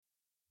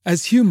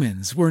As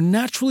humans, we're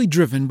naturally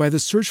driven by the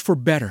search for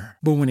better.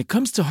 But when it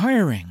comes to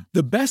hiring,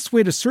 the best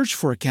way to search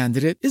for a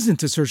candidate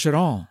isn't to search at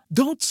all.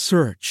 Don't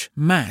search,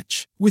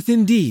 match with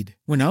Indeed.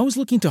 When I was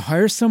looking to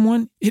hire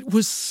someone, it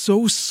was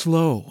so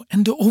slow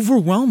and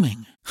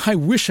overwhelming. I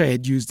wish I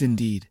had used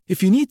Indeed.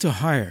 If you need to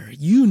hire,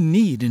 you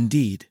need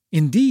Indeed.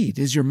 Indeed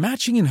is your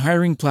matching and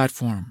hiring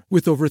platform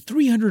with over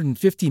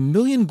 350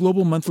 million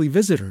global monthly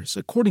visitors,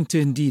 according to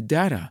Indeed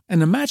data,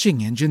 and a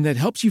matching engine that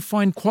helps you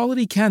find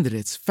quality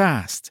candidates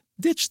fast.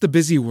 Ditch the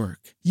busy work.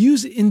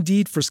 Use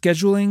Indeed for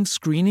scheduling,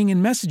 screening,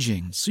 and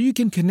messaging so you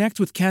can connect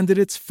with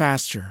candidates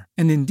faster.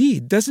 And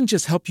Indeed doesn't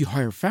just help you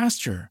hire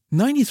faster.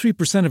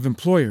 93% of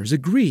employers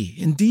agree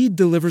Indeed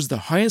delivers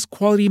the highest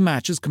quality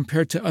matches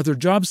compared to other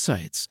job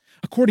sites,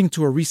 according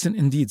to a recent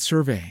Indeed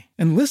survey.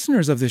 And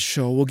listeners of this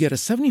show will get a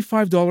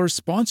 $75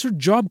 sponsored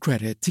job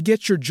credit to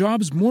get your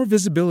jobs more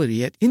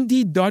visibility at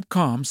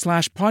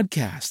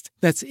Indeed.com/podcast.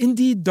 That's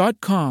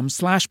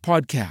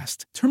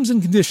Indeed.com/podcast. Terms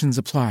and conditions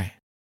apply.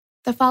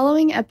 The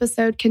following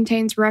episode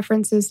contains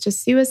references to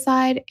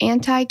suicide,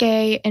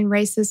 anti-gay, and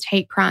racist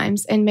hate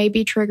crimes and may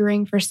be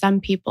triggering for some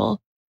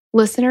people.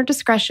 Listener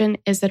discretion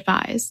is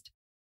advised.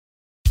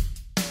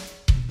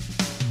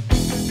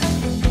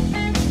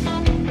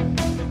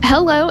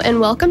 Hello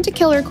and welcome to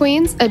Killer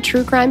Queens, a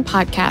true crime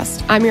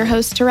podcast. I'm your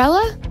host,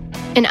 Torella.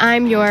 And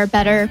I'm your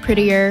better,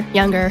 prettier,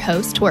 younger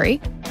host, Tori.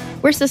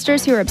 We're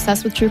sisters who are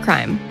obsessed with true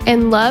crime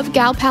and love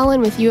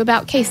gal-palin with you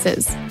about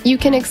cases. You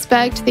can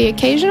expect the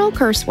occasional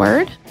curse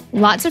word,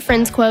 lots of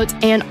Friends quotes,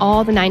 and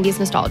all the 90s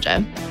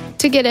nostalgia.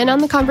 To get in on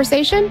the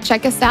conversation,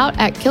 check us out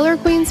at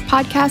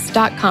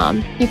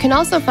killerqueenspodcast.com. You can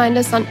also find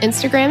us on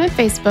Instagram and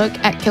Facebook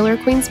at Killer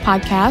Queens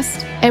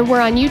Podcast, and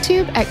we're on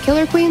YouTube at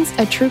Killer Queens,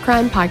 a true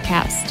crime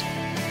podcast.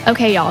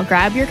 Okay, y'all,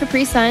 grab your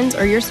Capri Suns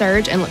or your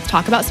Surge, and let's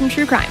talk about some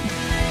true crime.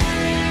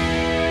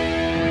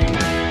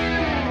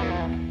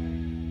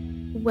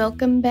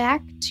 Welcome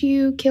back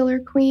to Killer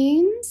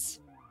Queens.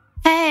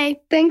 Hey,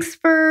 thanks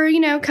for,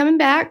 coming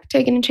back,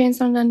 taking a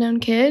chance on an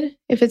unknown kid.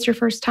 If it's your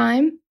first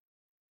time,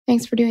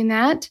 thanks for doing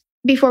that.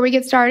 Before we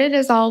get started,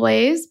 as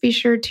always, be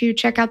sure to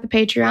check out the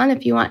Patreon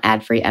if you want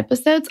ad-free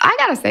episodes. I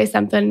gotta say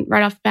something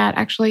right off the bat,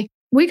 actually.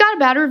 We got a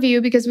bad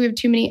review because we have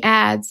too many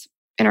ads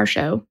in our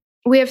show.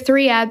 We have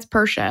 3 ads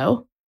per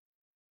show.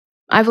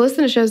 I've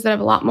listened to shows that have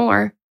a lot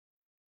more.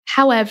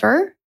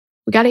 However,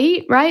 we gotta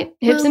eat, right?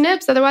 Hips and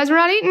nips, otherwise we're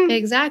not eating.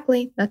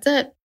 Exactly. That's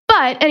it.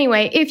 But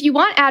anyway, if you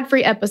want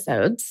ad-free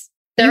episodes,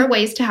 there are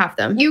ways to have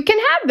them. You can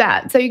have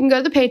that. So you can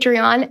go to the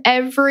Patreon.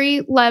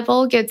 Every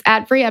level gets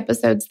ad-free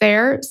episodes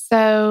there.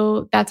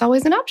 So that's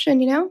always an option,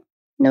 Know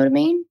what I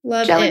mean?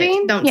 Love Jelly it.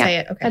 bean? Don't say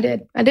it. Okay.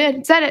 I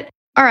did. Said it.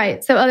 All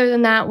right. So other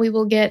than that, we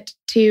will get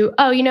to,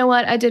 you know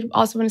what? I did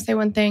also want to say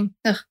one thing.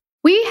 Ugh.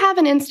 We have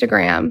an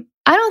Instagram.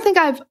 I don't think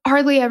I've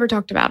hardly ever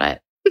talked about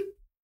it.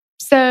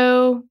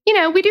 So,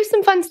 we do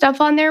some fun stuff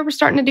on there. We're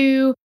starting to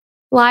do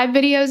live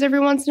videos every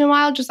once in a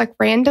while, just like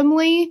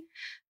randomly.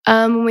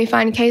 When we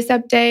find case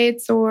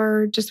updates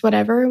or just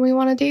whatever we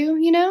want to do,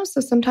 So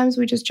sometimes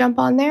we just jump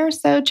on there.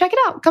 So check it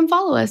out. Come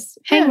follow us.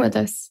 Hang with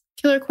us.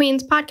 Killer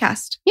Queens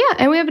Podcast. Yeah.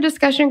 And we have a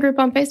discussion group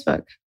on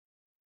Facebook,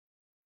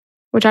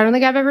 which I don't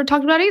think I've ever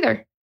talked about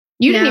either.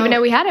 You didn't even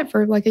know we had it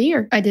for like a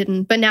year. I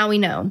didn't, but now we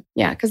know.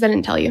 Yeah, because I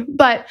didn't tell you.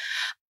 But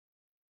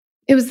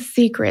it was a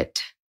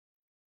secret.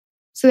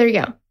 So there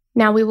you go.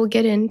 Now we will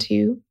get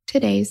into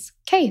today's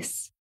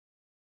case.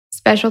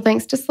 Special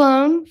thanks to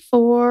Sloan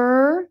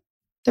for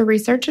the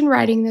research and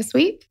writing this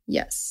week.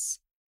 Yes.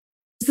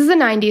 This is a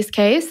 90s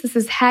case. This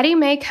is Hattie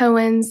Mae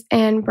Cohens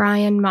and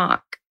Brian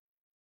Mock.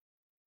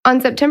 On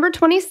September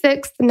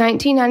 26,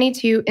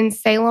 1992, in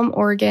Salem,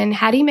 Oregon,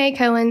 Hattie Mae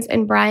Cohens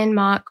and Brian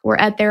Mock were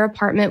at their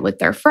apartment with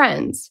their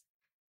friends.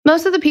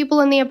 Most of the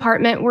people in the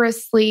apartment were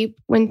asleep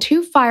when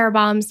 2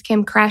 firebombs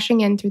came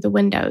crashing in through the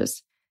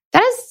windows.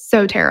 That is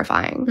so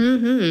terrifying.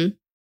 Mm-hmm.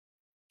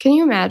 Can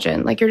you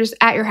imagine? Like you're just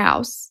at your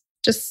house.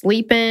 Just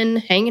sleeping,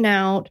 hanging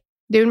out.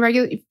 Doing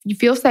regular, you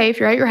feel safe,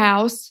 you're at your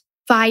house.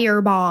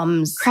 Fire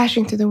bombs.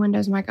 Crashing through the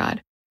windows, my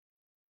God.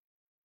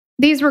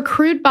 These were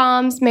crude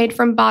bombs made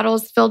from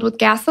bottles filled with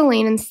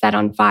gasoline and set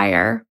on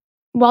fire.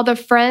 While the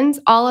friends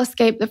all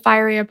escaped the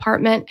fiery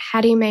apartment,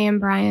 Hattie Mae and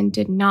Brian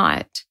did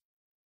not.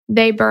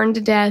 They burned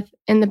to death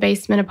in the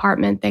basement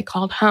apartment they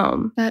called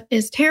home. That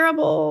is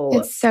terrible.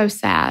 It's so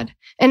sad.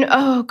 And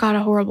oh God,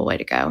 a horrible way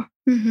to go.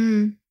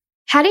 Mm-hmm.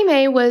 Hattie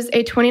Mae was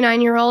a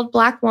 29-year-old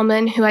Black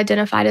woman who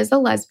identified as a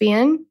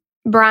lesbian.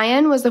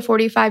 Brian was a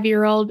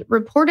 45-year-old,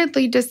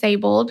 reportedly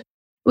disabled.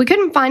 We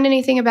couldn't find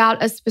anything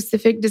about a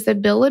specific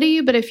disability,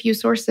 but a few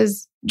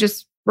sources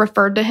just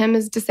referred to him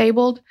as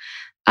disabled.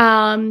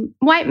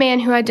 White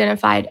man who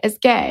identified as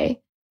gay.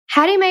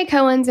 Hattie Mae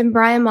Cohens and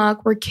Brian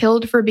Mock were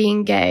killed for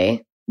being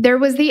gay. There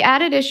was the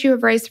added issue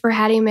of race for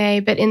Hattie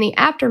Mae, but in the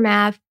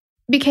aftermath,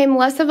 became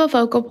less of a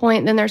focal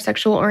point than their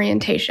sexual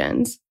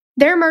orientations.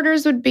 Their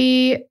murders would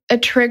be a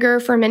trigger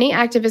for many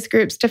activist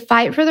groups to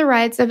fight for the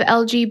rights of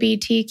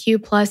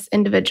LGBTQ+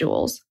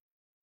 individuals.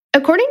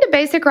 According to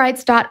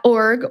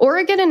BasicRights.org,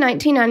 Oregon in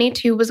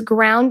 1992 was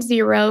ground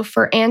zero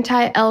for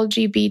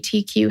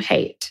anti-LGBTQ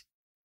hate.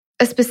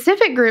 A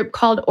specific group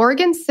called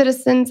Oregon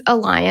Citizens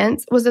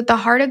Alliance was at the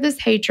heart of this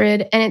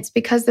hatred, and it's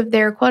because of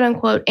their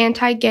quote-unquote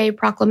anti-gay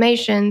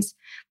proclamations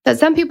that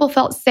some people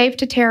felt safe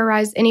to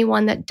terrorize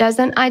anyone that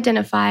doesn't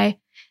identify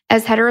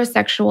as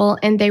heterosexual,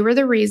 and they were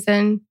the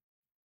reason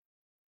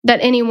that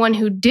anyone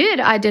who did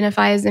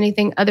identify as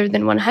anything other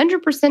than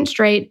 100%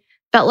 straight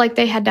felt like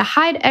they had to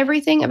hide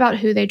everything about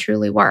who they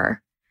truly were.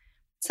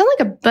 Sound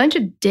like a bunch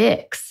of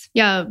dicks.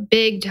 Yeah,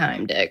 big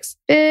time dicks.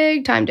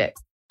 Big time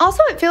dicks.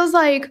 Also, it feels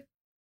like,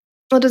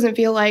 well, it doesn't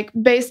feel like,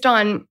 based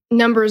on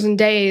numbers and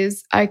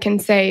days, I can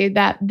say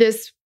that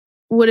this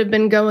would have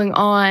been going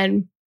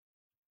on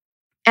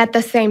at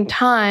the same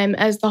time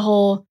as the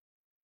whole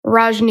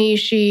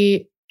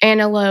Rajneesh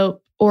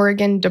Antelope,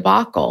 Oregon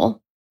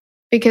debacle,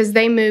 because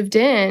they moved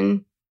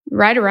in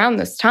right around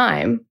this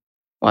time,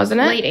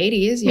 wasn't it? Late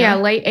 80s, yeah.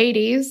 Late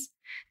 80s.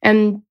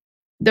 And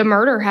the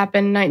murder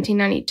happened in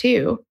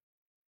 1992.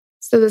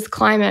 So this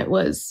climate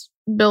was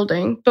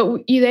building.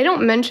 But they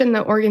don't mention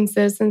the Oregon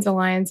Citizens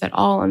Alliance at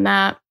all in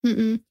that.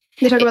 Mm-mm.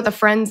 They talk about the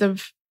Friends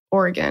of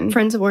Oregon.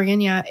 Friends of Oregon,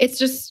 yeah. It's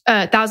just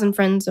 1,000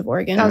 Friends of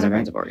Oregon. 1,000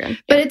 Friends of Oregon.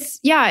 But it's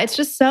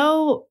just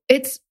so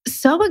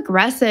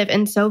aggressive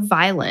and so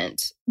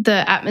violent,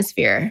 the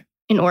atmosphere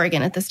in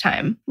Oregon at this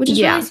time, which is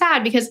really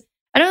sad because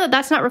I know that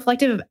that's not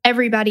reflective of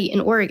everybody in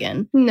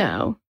Oregon.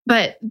 No.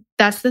 But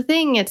that's the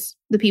thing. It's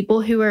the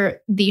people who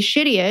are the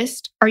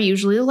shittiest are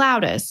usually the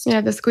loudest.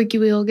 Yeah, the squeaky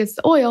wheel gets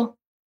the oil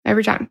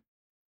every time.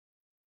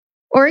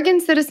 Oregon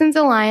Citizens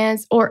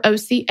Alliance, or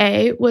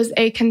OCA, was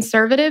a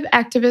conservative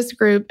activist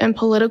group and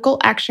political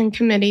action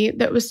committee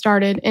that was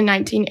started in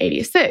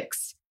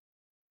 1986.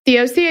 The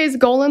OCA's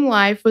goal in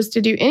life was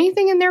to do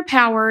anything in their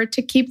power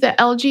to keep the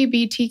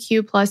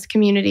LGBTQ plus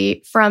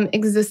community from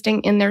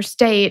existing in their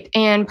state,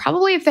 and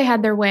probably, if they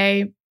had their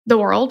way, the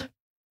world,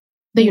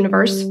 the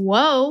universe.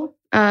 Whoa.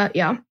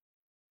 Yeah.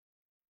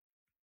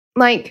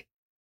 Like,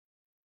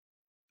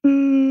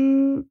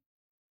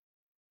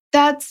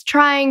 that's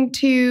trying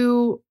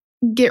to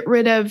get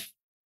rid of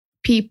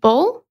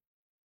people,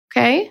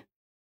 okay?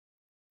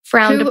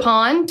 Frowned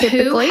upon,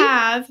 typically.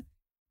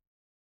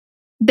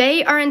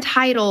 They are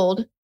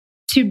entitled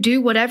to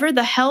do whatever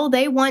the hell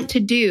they want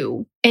to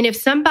do. And if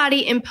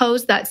somebody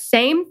imposed that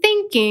same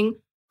thinking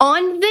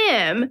on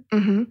them,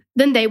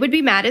 then they would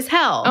be mad as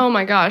hell. Oh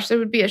my gosh, it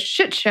would be a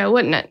shit show,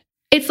 wouldn't it?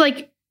 It's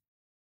like,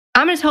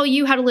 I'm going to tell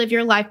you how to live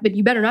your life, but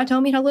you better not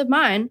tell me how to live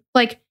mine.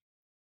 Like,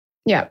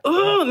 yeah.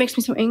 Oh, it makes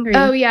me so angry.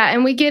 Oh, yeah.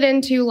 And we get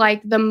into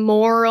like the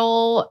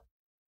moral,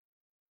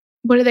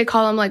 what do they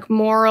call them? Like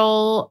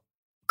moral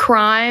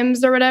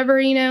crimes or whatever,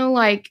 you know,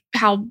 like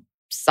how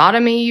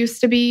sodomy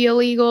used to be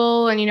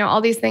illegal and, you know, all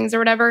these things or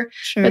whatever.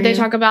 Sure, but they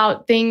talk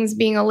about things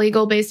being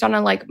illegal based on a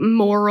like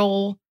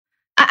moral.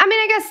 I mean,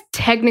 I guess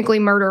technically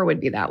murder would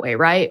be that way,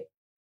 right?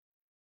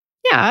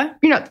 Yeah.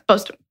 You're not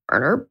supposed to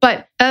murder,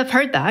 but I've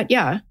heard that.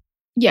 Yeah.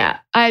 Yeah.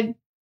 I've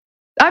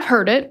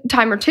heard it a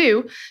time or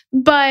two,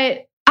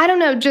 but I don't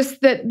know,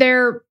 just that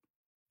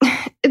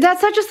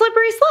that's such a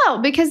slippery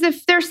slope, because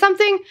if there's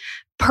something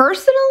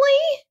personally,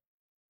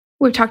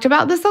 we've talked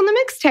about this on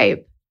the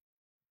mixtape,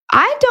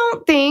 I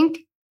don't think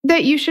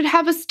that you should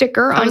have a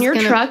sticker on your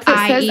truck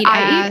that says,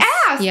 I eat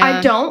ass. Yeah.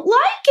 I don't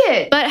like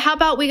it. But how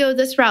about we go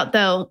this route,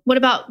 though? What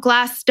about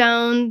glass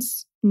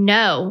stones?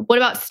 No. What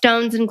about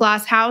stones in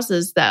glass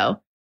houses,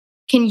 though?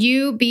 Can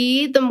you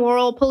be the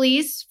moral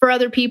police for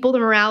other people, the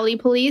morality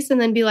police,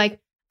 and then be like,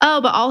 oh,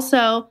 but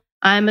also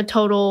I'm a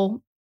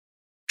total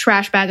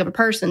trash bag of a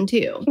person,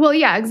 too? Well,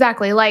 yeah,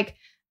 exactly. Like,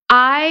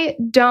 I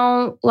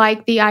don't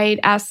like the I eat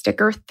ass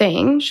sticker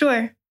thing.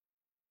 Sure.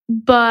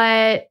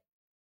 But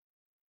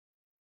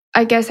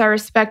I guess I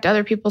respect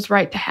other people's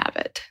right to have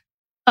it.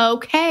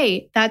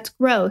 Okay, that's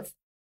growth.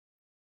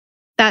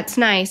 That's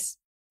nice.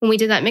 When we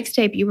did that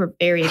mixtape, you were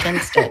very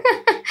against it.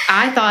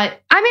 I thought...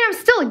 I mean, I'm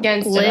still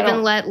against it. Live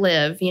and let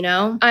live, you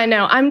know? I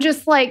know. I'm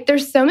just like,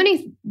 there's so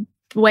many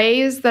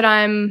ways that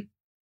I'm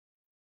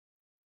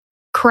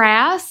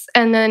crass,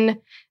 and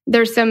then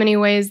there's so many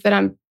ways that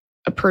I'm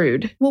a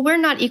prude. Well, we're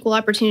not equal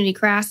opportunity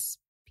crass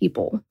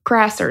people.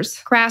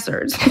 Crassers.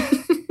 Crassers.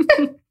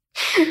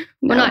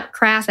 We're not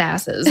crass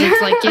asses.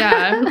 It's like,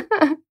 yeah.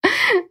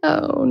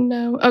 Oh,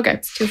 no. Okay.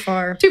 It's too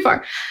far. Too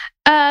far.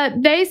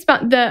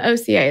 The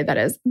OCA, that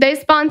is. They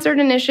sponsored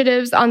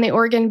initiatives on the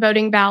Oregon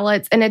voting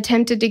ballots and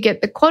attempted to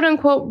get the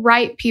quote-unquote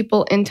right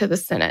people into the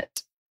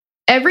Senate.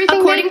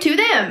 According to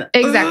them.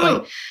 Exactly.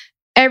 Ugh.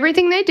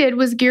 Everything they did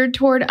was geared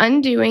toward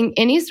undoing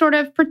any sort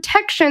of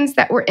protections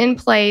that were in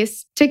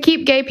place to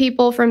keep gay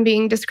people from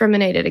being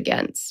discriminated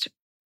against.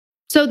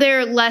 So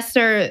they're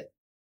lesser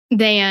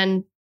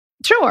than...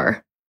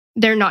 Sure.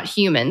 They're not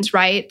humans,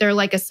 right? They're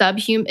like a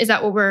subhuman. Is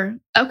that what we're...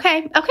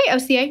 Okay,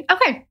 OCA.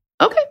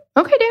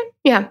 Okay, Dan.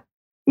 Yeah.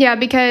 Yeah,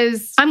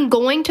 because... I'm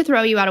going to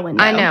throw you out a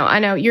window. I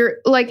know. You're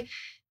like...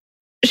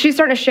 She's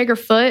starting to shake her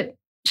foot.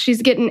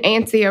 She's getting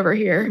antsy over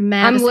here.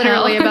 I'm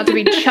literally about to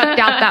be chucked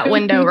out that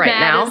window right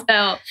now. As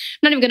hell. I'm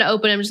not even going to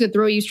open it. I'm just going to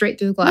throw you straight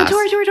through the glass.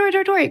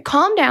 Tori,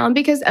 calm down,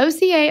 because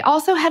OCA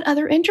also had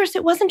other interests.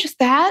 It wasn't just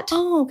that.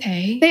 Oh,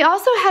 okay. They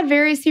also had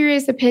very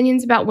serious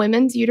opinions about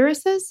women's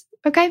uteruses.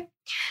 Okay.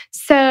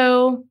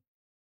 So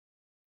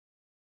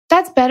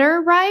that's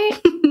better, right?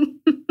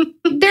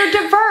 They're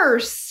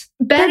diverse.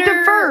 Better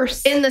They're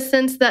diverse. in the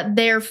sense that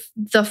they're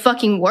the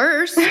fucking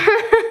worst.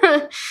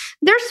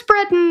 They're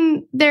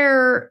spreading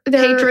their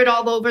Hatred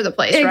all over the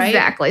place, right?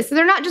 Exactly. So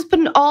they're not just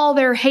putting all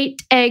their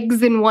hate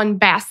eggs in one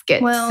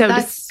basket, Well, so to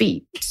that's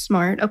speak.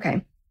 Smart.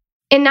 Okay.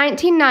 In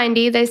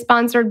 1990, they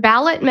sponsored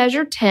Ballot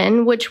Measure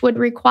 10, which would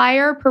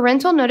require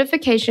parental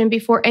notification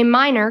before a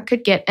minor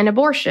could get an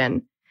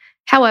abortion.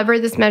 However,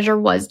 this measure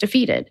was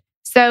defeated.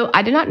 So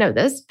I did not know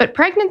this, but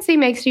pregnancy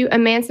makes you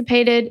an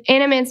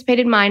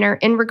emancipated minor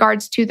in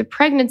regards to the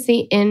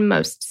pregnancy in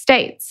most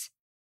states.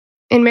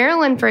 In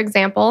Maryland, for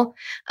example,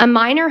 a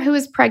minor who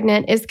is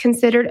pregnant is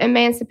considered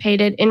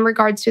emancipated in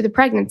regards to the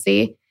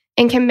pregnancy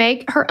and can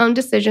make her own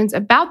decisions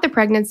about the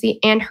pregnancy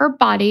and her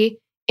body,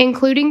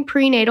 including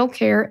prenatal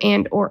care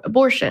and or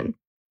abortion.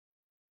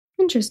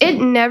 Interesting.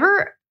 It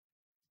never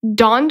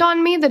dawned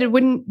on me that it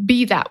wouldn't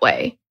be that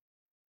way.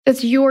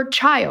 That's your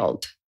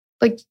child.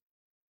 Like,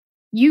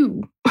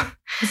 you.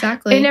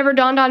 Exactly. It never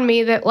dawned on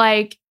me that,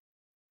 like,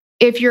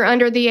 if you're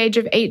under the age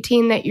of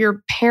 18, that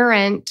your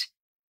parent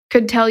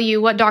could tell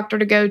you what doctor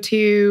to go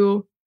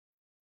to.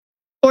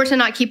 Or to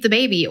not keep the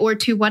baby, or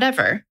to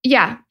whatever.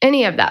 Yeah,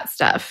 any of that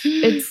stuff.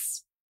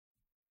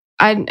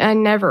 I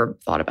never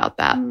thought about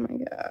that. Oh my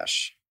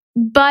gosh.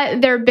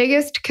 But their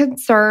biggest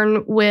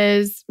concern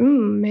was,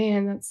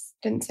 didn't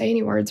say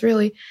any words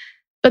really.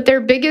 But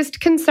their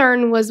biggest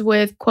concern was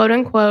with quote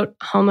unquote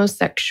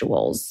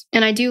homosexuals.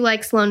 And I do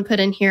like Sloan put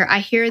in here, I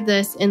hear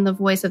this in the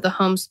voice of the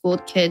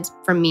homeschooled kids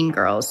from Mean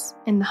Girls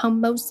and the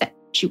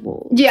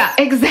homosexuals. Yeah,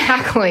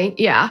 exactly.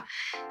 Yeah.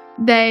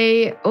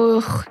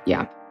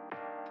 Yeah.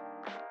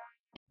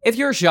 If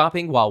you're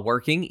shopping while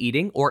working,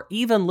 eating, or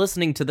even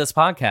listening to this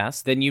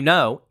podcast, then you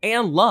know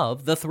and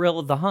love the thrill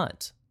of the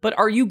hunt. But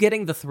are you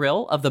getting the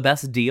thrill of the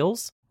best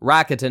deals?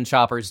 Rakuten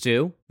shoppers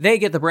do. They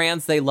get the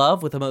brands they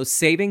love with the most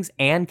savings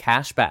and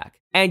cash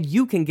back. And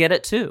you can get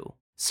it too.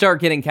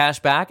 Start getting cash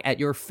back at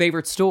your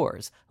favorite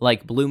stores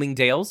like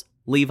Bloomingdale's,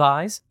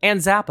 Levi's, and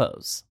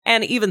Zappos.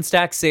 And even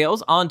stack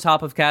sales on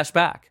top of cash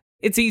back.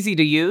 It's easy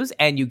to use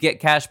and you get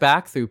cash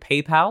back through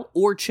PayPal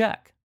or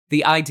check.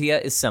 The idea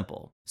is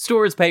simple.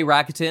 Stores pay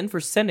Rakuten for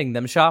sending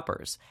them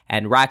shoppers,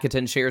 and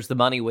Rakuten shares the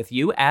money with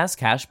you as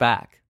cash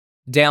back.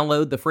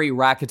 Download the free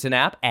Rakuten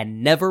app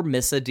and never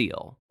miss a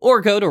deal.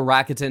 Or go to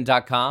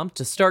Rakuten.com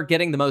to start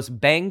getting the most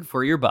bang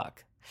for your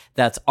buck.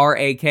 That's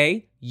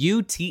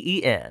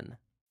Rakuten.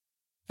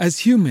 As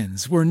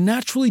humans, we're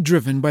naturally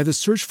driven by the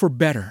search for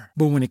better.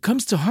 But when it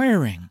comes to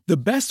hiring, the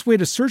best way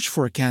to search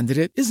for a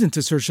candidate isn't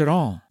to search at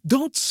all.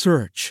 Don't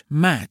search,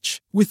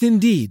 match with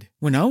Indeed.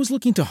 When I was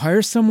looking to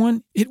hire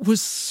someone, it was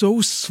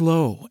so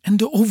slow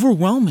and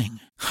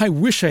overwhelming. I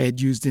wish I had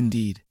used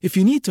Indeed. If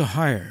you need to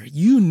hire,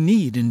 you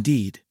need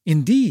Indeed.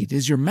 Indeed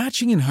is your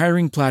matching and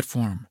hiring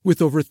platform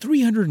with over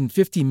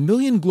 350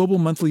 million global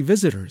monthly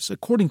visitors,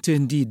 according to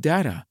Indeed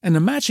data, and a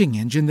matching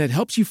engine that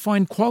helps you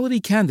find quality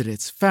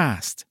candidates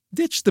fast.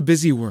 Ditch the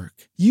busy work.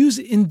 Use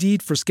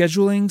Indeed for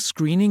scheduling,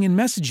 screening, and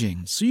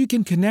messaging so you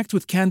can connect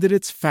with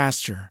candidates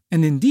faster.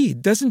 And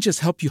Indeed doesn't just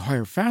help you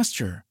hire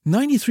faster.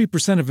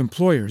 93% of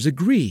employers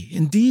agree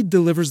Indeed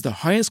delivers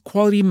the highest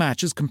quality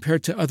matches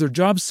compared to other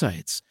job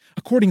sites,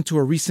 according to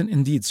a recent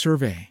Indeed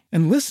survey.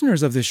 And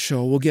listeners of this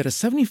show will get a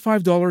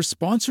 $75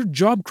 sponsored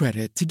job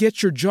credit to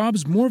get your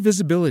jobs more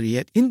visibility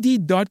at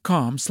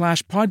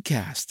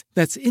Indeed.com/podcast.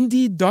 That's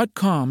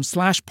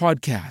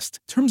Indeed.com/podcast.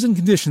 Terms and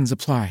conditions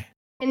apply.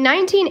 In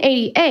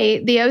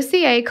 1988, the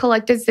OCA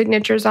collected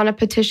signatures on a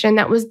petition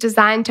that was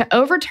designed to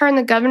overturn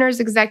the governor's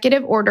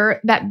executive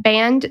order that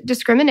banned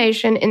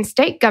discrimination in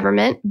state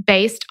government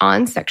based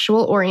on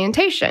sexual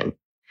orientation.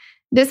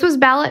 This was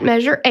ballot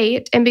measure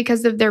 8, and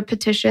because of their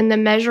petition, the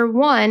measure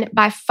won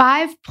by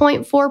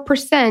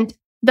 5.4%,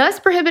 thus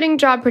prohibiting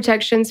job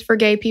protections for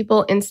gay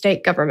people in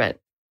state government.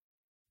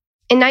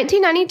 In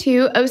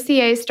 1992,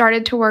 OCA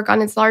started to work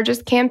on its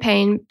largest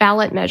campaign,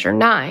 Ballot Measure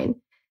 9.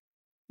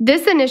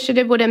 This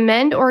initiative would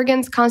amend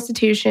Oregon's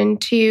constitution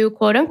to,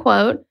 quote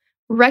unquote,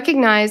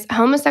 recognize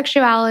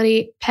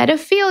homosexuality,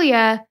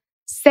 pedophilia,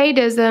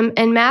 sadism,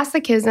 and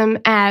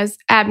masochism as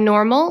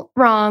abnormal,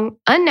 wrong,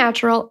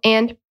 unnatural,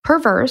 and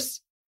perverse.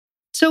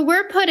 So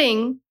we're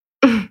putting,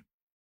 to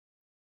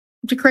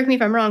correct me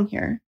if I'm wrong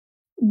here,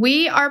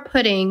 we are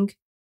putting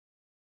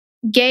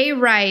gay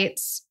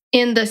rights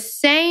in the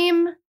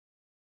same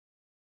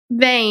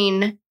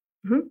vein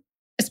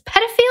as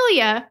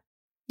pedophilia.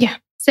 Yeah.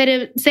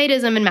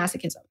 Sadism and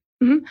masochism.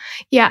 Mm-hmm.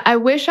 Yeah, I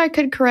wish I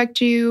could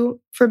correct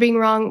you for being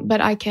wrong, but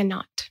I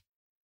cannot.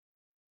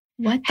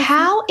 What?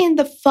 How in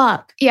the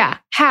fuck? Yeah,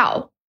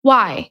 how?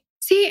 Why?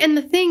 See, and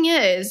the thing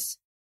is,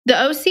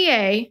 the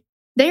OCA,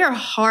 they are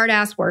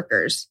hard-ass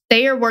workers.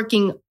 They are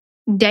working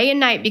day and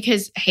night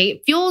because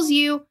hate fuels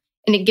you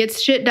and it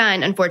gets shit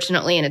done,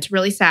 unfortunately, and it's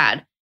really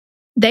sad.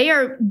 They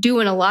are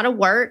doing a lot of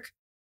work.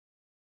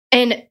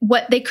 And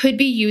what they could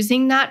be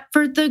using that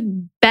for the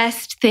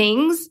best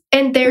things.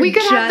 And we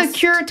could have the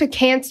cure to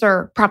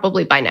cancer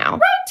probably by now.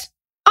 Right?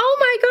 Oh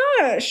my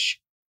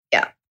gosh.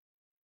 Yeah.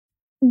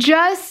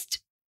 just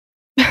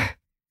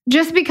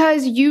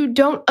because you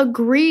don't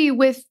agree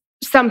with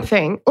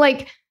something.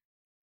 Like,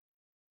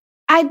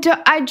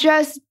 I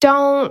just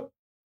don't.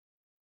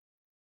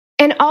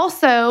 And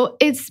also,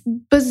 it's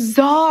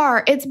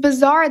bizarre. It's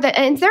bizarre that,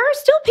 and there are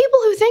still people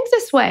who think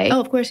this way.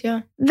 Oh, of course,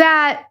 yeah.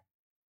 That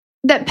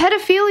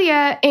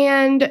pedophilia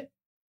and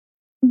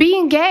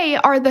being gay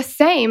are the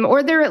same,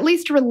 or they're at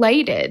least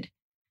related.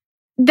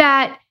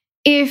 That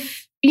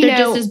if, they're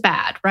just as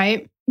bad,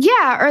 right?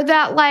 Yeah, or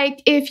that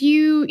like if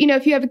you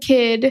have a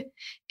kid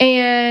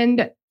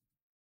and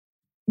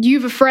you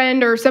have a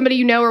friend or somebody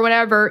you know or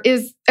whatever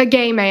is a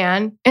gay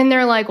man, and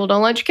they're like, well,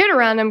 don't let your kid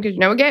around him because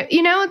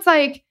it's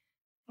like,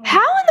 how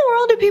in the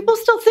world do people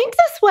still think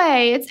this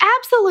way? It's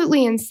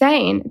absolutely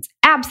insane. It's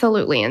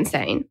absolutely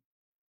insane.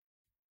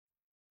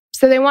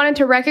 So they wanted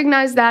to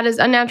recognize that as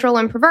unnatural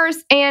and perverse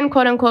and,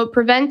 quote unquote,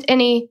 prevent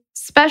any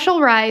special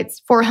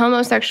rights for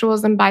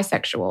homosexuals and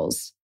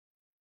bisexuals.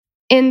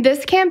 In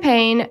this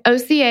campaign,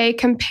 OCA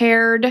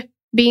compared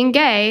being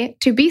gay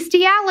to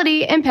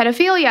bestiality and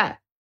pedophilia.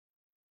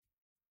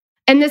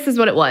 And this is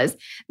what it was,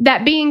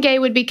 that being gay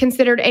would be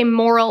considered a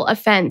moral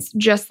offense,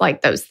 just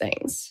like those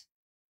things.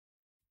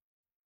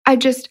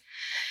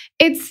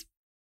 It's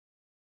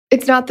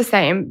not the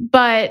same,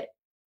 but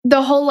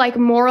the whole like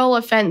moral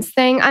offense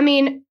thing, I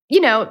mean,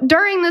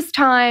 during this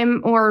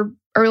time or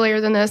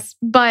earlier than this,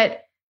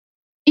 but,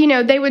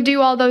 they would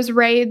do all those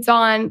raids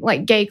on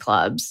like gay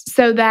clubs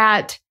so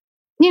that,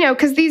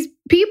 because these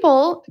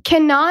people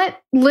cannot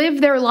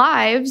live their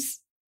lives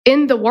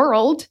in the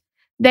world.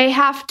 They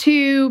have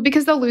to,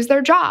 because they'll lose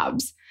their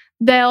jobs.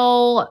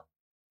 They'll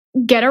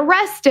get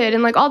arrested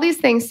and like all these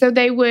things. So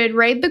they would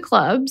raid the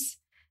clubs.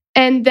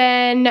 And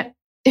then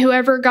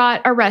whoever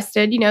got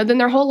arrested, then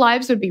their whole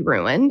lives would be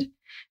ruined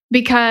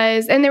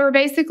and they were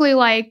basically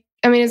like,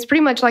 I mean, it's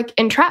pretty much like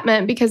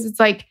entrapment because it's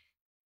like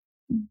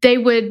they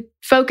would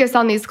focus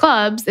on these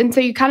clubs. And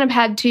so you kind of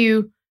had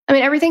to,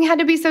 everything had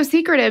to be so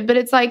secretive, but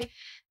it's like,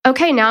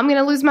 okay, now I'm going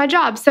to lose my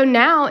job. So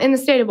now in the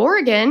state of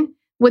Oregon,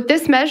 with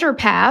this measure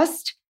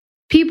passed,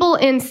 people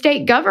in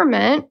state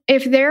government,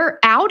 if they're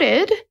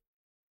outed,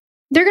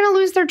 they're going to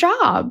lose their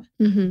job.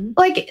 Mm-hmm.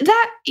 Like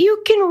that,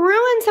 you can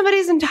ruin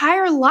somebody's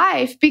entire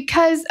life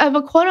because of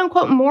a quote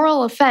unquote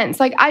moral offense.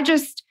 Like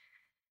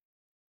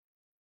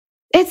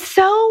it's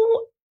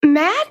so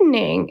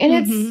maddening and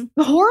it's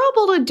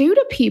horrible to do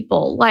to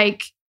people.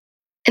 Like,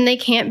 and they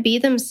can't be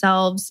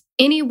themselves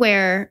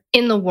anywhere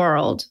in the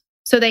world.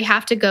 So they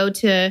have to go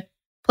to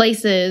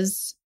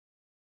places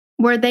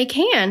where they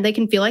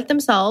can feel like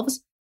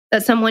themselves,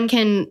 that someone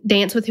can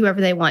dance with whoever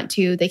they want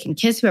to. They can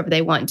kiss whoever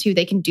they want to.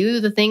 They can do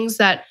the things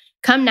that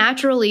come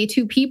naturally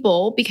to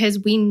people because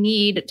we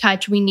need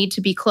touch. We need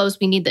to be close.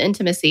 We need the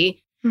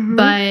intimacy. Mm-hmm.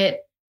 But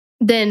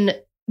then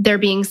they're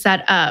being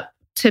set up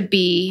to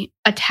be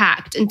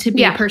attacked and to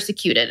be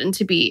persecuted and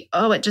to be,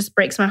 it just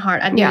breaks my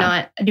heart. I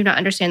do not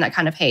understand that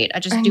kind of hate. I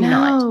just do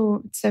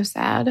not. It's so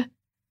sad.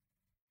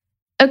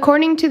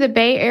 According to the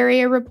Bay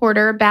Area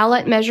Reporter,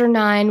 ballot measure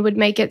 9 would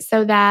make it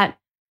so that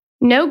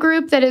no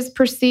group that is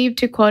perceived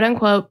to, quote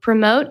unquote,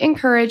 promote,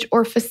 encourage,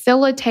 or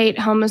facilitate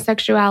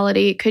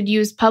homosexuality could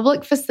use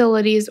public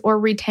facilities or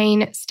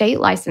retain state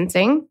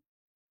licensing.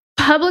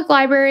 Public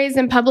libraries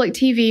and public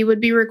TV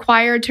would be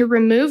required to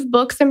remove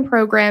books and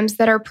programs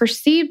that are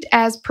perceived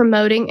as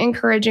promoting,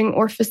 encouraging,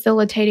 or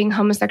facilitating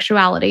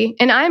homosexuality.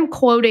 And I'm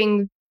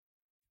quoting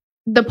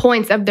the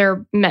points of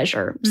their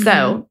measure. Mm-hmm.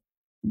 So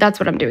that's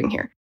what I'm doing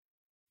here.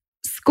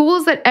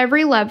 Schools at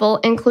every level,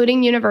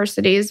 including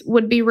universities,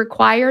 would be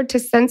required to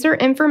censor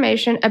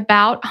information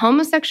about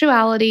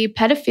homosexuality,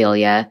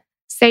 pedophilia,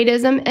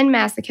 sadism, and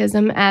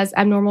masochism as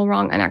abnormal,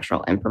 wrong,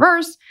 unnatural, and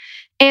perverse,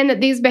 and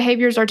that these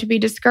behaviors are to be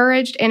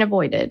discouraged and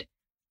avoided.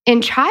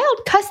 In child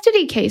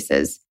custody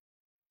cases,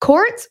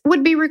 courts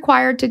would be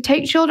required to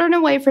take children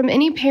away from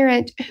any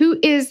parent who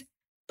is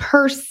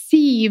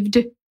perceived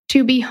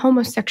to be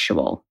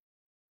homosexual.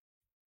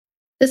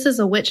 This is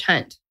a witch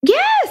hunt.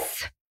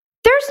 Yes!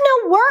 There's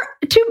no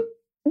word to...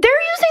 They're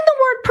using the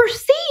word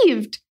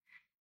perceived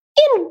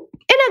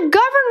in a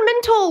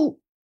governmental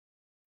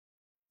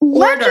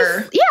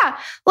order.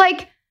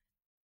 Like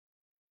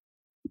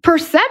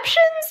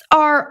perceptions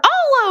are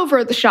all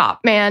over the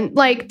shop, man.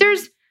 Like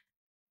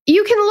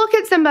you can look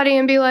at somebody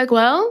and be like,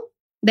 well,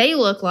 they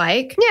look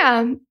like...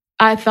 Yeah,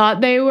 I thought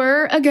they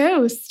were a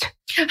ghost.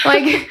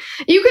 Like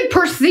you could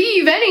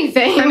perceive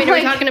anything. I mean, are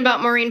we talking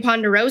about Maureen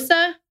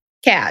Ponderosa?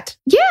 Cat.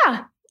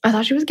 Yeah, I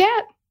thought she was a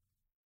cat.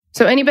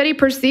 So anybody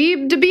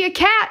perceived to be a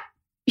cat,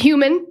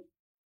 human,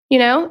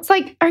 it's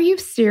like, are you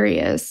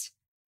serious?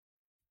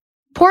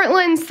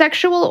 Portland's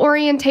sexual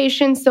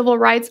orientation civil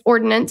rights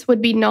ordinance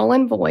would be null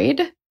and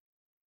void,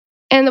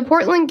 and the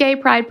Portland Gay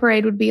Pride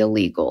Parade would be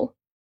illegal.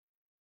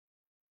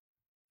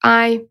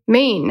 I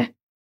mean,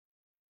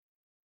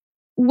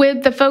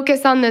 with the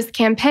focus on this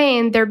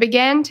campaign, there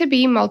began to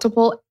be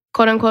multiple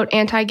quote-unquote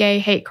anti-gay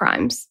hate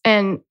crimes.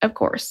 And of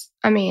course,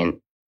 I mean,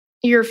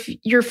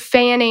 you're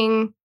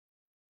fanning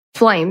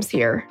flames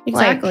here.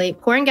 Exactly.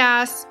 Pouring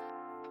gas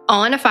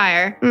on a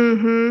fire.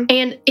 Mm-hmm.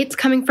 And it's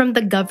coming from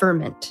the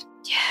government.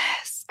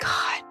 Yes,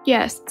 God.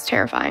 Yes, it's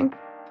terrifying.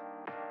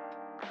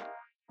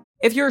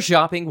 If you're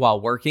shopping while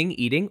working,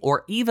 eating,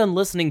 or even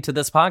listening to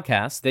this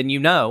podcast, then you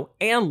know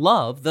and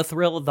love the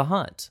thrill of the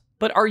hunt.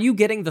 But are you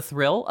getting the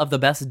thrill of the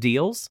best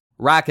deals?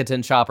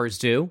 Rakuten shoppers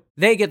do.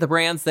 They get the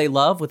brands they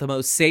love with the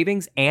most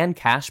savings and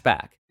cash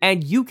back.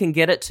 And you can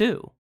get it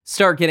too.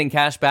 Start getting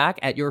cash back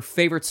at your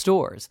favorite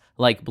stores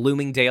like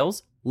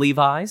Bloomingdale's,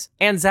 Levi's,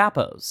 and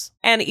Zappos.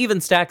 And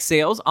even stack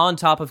sales on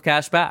top of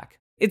cash back.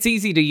 It's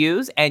easy to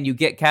use and you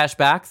get cash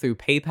back through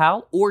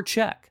PayPal or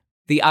check.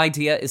 The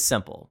idea is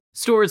simple.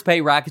 Stores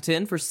pay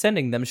Rakuten for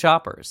sending them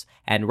shoppers,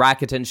 and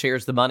Rakuten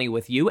shares the money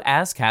with you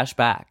as cash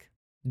back.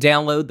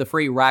 Download the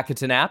free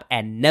Rakuten app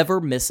and never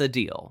miss a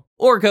deal.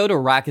 Or go to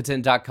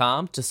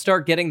Rakuten.com to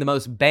start getting the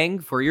most bang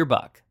for your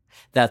buck.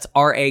 That's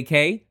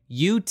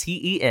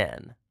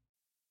RAKUTEN.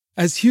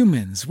 As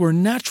humans, we're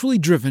naturally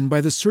driven by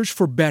the search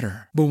for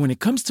better. But when it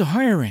comes to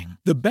hiring,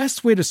 the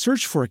best way to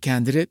search for a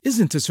candidate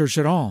isn't to search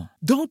at all.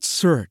 Don't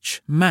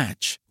search,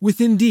 match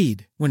with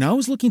Indeed. When I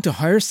was looking to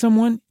hire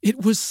someone,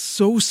 it was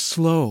so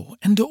slow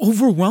and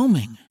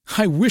overwhelming.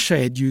 I wish I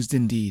had used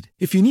Indeed.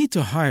 If you need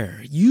to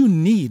hire, you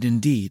need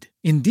Indeed.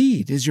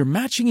 Indeed is your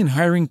matching and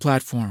hiring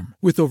platform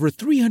with over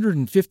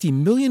 350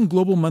 million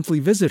global monthly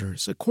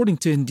visitors, according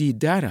to Indeed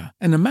data,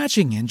 and a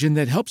matching engine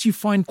that helps you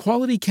find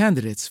quality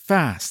candidates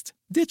fast.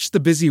 Ditch the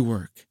busy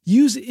work.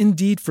 Use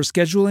Indeed for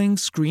scheduling,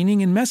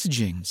 screening, and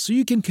messaging so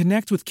you can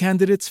connect with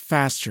candidates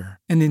faster.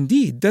 And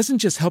Indeed doesn't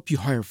just help you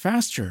hire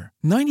faster.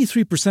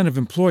 93% of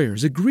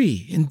employers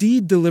agree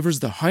Indeed delivers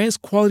the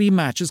highest quality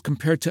matches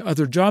compared to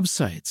other job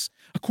sites,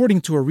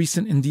 according to a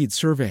recent Indeed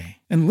survey.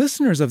 And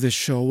listeners of this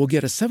show will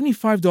get a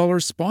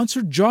 $75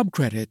 sponsored job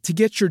credit to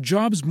get your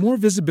jobs more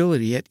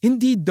visibility at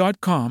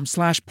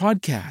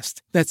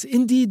Indeed.com/podcast. That's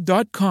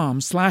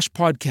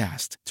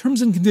Indeed.com/podcast.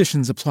 Terms and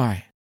conditions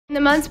apply. In the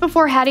months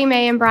before Hattie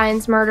Mae and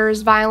Brian's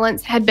murders,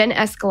 violence had been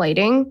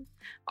escalating.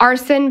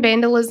 Arson,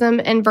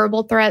 vandalism, and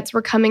verbal threats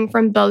were coming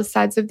from both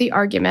sides of the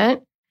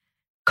argument.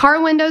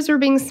 Car windows were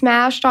being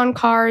smashed on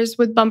cars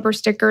with bumper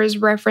stickers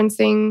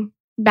referencing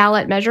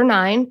ballot measure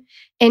 9,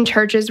 and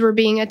churches were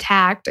being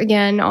attacked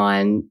again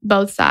on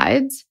both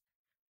sides.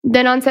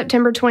 Then on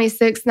September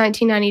 26,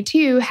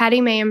 1992, Hattie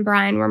Mae and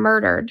Brian were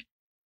murdered.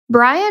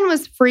 Brian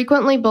was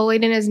frequently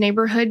bullied in his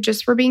neighborhood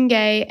just for being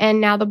gay,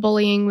 and now the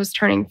bullying was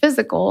turning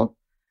physical.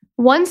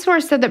 One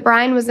source said that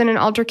Brian was in an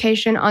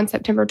altercation on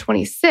September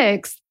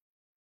 26th,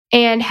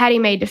 and Hattie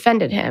Mae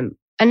defended him.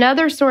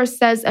 Another source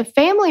says a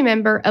family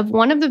member of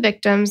one of the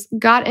victims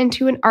got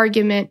into an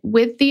argument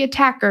with the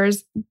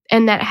attackers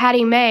and that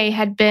Hattie Mae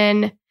had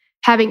been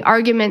having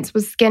arguments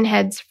with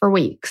skinheads for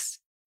weeks.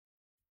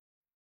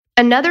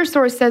 Another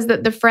source says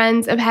that the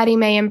friends of Hattie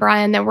Mae and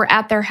Brian that were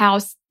at their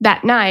house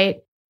that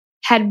night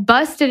had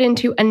busted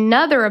into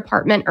another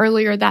apartment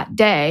earlier that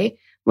day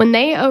when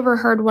they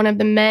overheard one of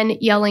the men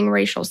yelling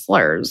racial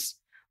slurs.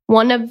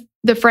 One of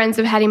the friends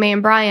of Hattie Mae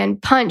and Brian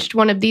punched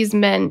one of these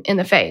men in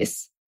the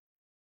face.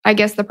 I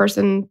guess the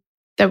person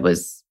that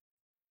was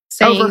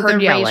Saying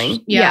overheard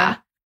yelling. Yeah.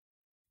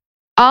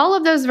 All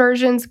of those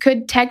versions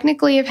could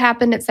technically have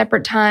happened at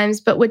separate times,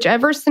 but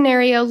whichever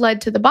scenario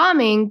led to the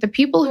bombing, the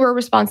people who were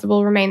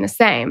responsible remain the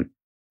same.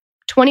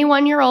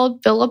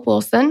 21-year-old Philip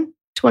Wilson,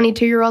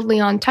 22-year-old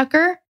Leon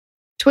Tucker,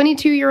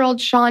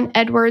 22-year-old Sean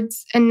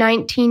Edwards, and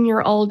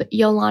 19-year-old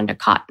Yolanda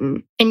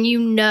Cotton. And you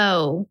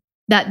know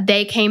that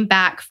they came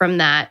back from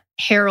that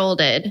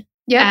heralded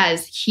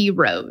as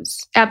heroes.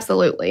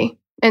 Absolutely.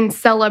 And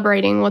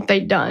celebrating what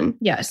they'd done.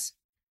 Yes.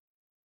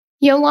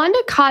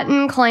 Yolanda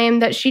Cotton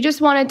claimed that she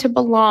just wanted to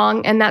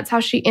belong, and that's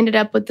how she ended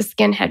up with the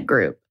skinhead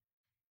group.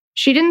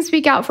 She didn't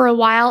speak out for a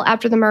while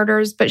after the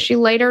murders, but she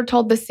later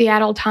told the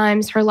Seattle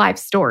Times her life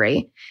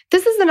story.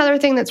 This is another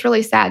thing that's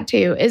really sad,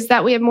 too, is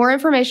that we have more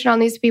information on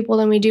these people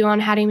than we do on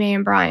Hattie Mae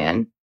and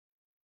Brian.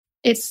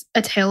 It's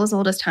a tale as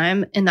old as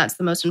time, and that's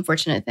the most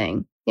unfortunate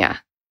thing. Yeah.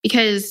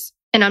 Because,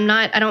 and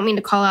I don't mean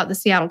to call out the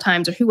Seattle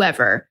Times or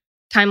whoever,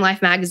 Time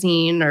Life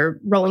magazine or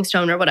Rolling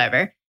Stone or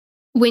whatever.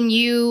 When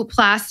you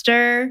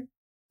plaster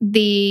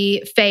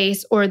the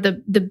face or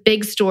the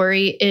big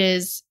story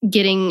is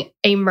getting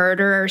a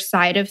murderer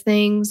side of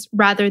things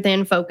rather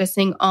than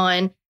focusing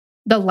on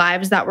the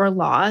lives that were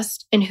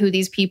lost and who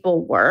these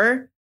people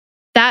were,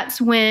 that's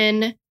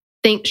when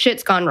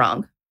shit's gone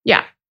wrong.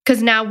 Yeah.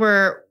 Because now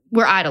we're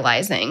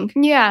idolizing.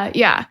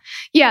 Yeah.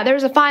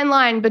 There's a fine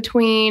line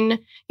between,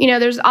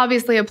 there's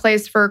obviously a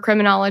place for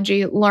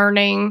criminology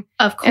learning,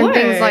 of course, and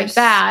things like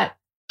that.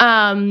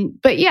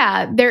 But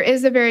yeah, there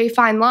is a very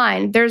fine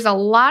line. There's a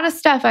lot of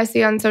stuff I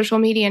see on social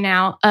media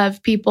now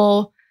of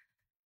people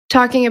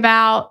talking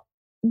about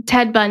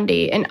Ted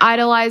Bundy and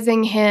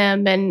idolizing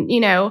him. And,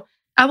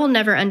 I will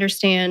never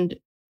understand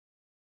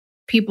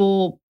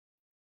people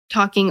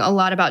talking a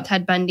lot about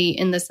Ted Bundy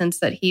in the sense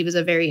that he was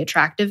a very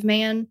attractive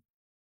man.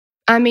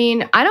 I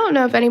mean, I don't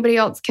know if anybody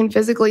else can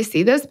physically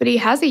see this, but he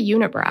has a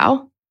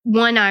unibrow.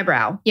 One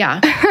eyebrow.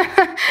 Yeah.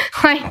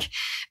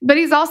 But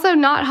he's also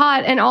not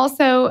hot. And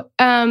also,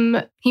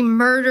 he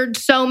murdered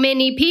so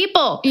many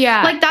people.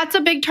 Yeah. That's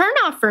a big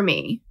turnoff for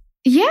me.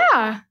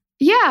 Yeah.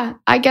 yeah,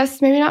 I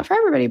guess maybe not for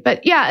everybody.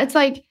 But yeah, it's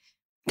like,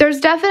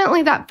 there's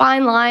definitely that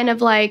fine line of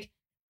like,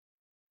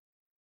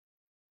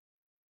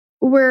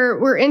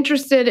 we're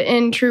interested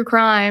in true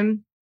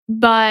crime,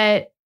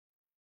 but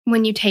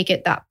when you take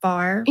it that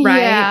far, right?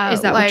 Yeah,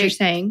 Is that like, what you're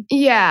saying?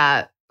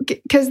 Yeah,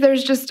 because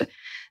there's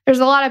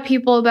a lot of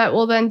people that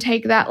will then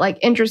take that like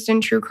interest in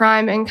true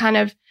crime and kind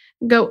of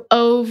go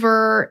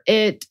over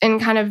it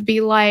and kind of be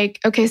like,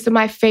 okay, so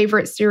my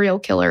favorite serial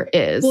killer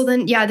is. Well,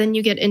 then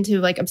you get into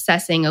like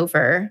obsessing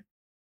over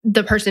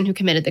the person who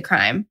committed the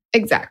crime.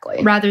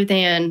 Exactly. Rather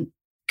than,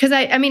 because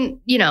I mean,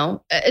 you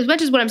know, as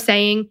much as what I'm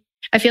saying,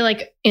 I feel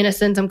like in a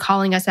sense I'm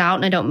calling us out,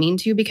 and I don't mean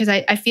to, because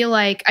I feel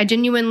like, I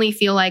genuinely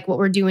feel like what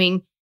we're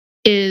doing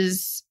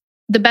is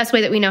the best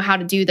way that we know how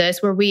to do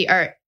this, where we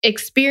are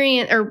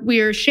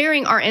we're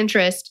sharing our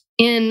interest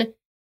in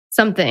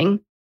something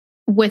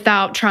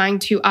without trying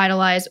to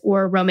idolize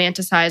or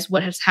romanticize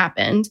what has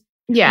happened.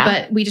 Yeah.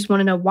 But we just want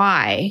to know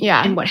why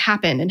and what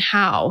happened and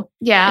how.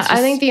 Yeah.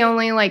 I think the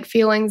only like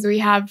feelings we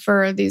have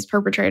for these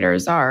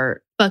perpetrators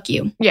are fuck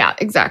you. Yeah,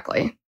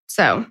 exactly.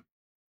 So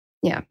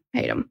yeah,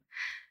 hate them.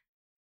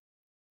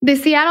 The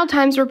Seattle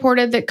Times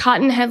reported that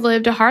Cotton had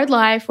lived a hard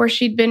life where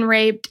she'd been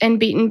raped and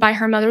beaten by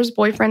her mother's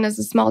boyfriend as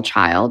a small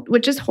child,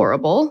 which is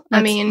horrible.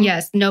 I mean,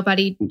 yes,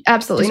 nobody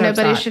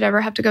should ever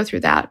have to go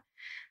through that.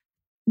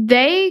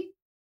 They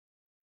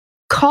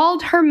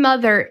called her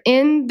mother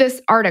in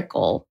this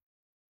article.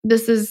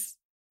 This is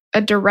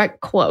a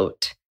direct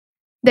quote.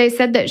 They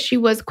said that she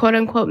was, quote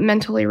unquote,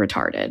 mentally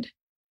retarded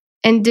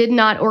and did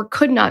not or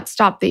could not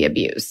stop the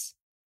abuse.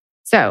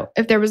 So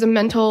if there was a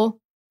mental,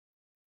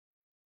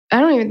 I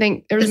don't even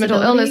think there was a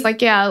mental illness,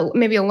 like, yeah,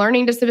 maybe a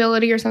learning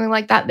disability or something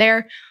like that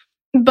there.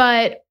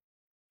 But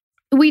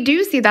we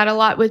do see that a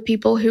lot with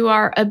people who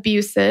are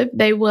abusive.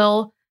 They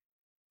will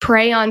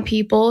prey on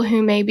people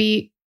who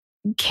maybe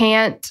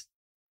can't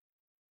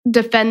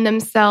defend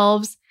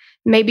themselves,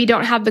 maybe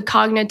don't have the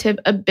cognitive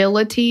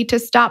ability to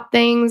stop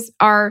things,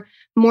 are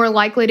more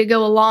likely to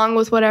go along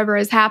with whatever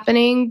is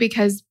happening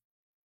because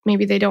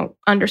maybe they don't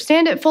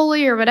understand it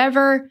fully or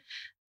whatever.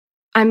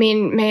 I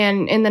mean,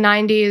 man, in the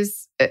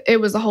 90s,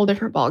 it was a whole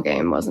different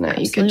ballgame, wasn't it?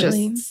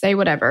 Absolutely. You could just say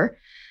whatever.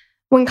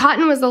 When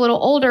Cotton was a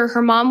little older,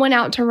 her mom went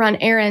out to run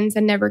errands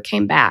and never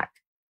came back.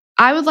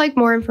 I would like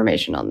more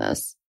information on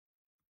this.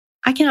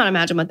 I cannot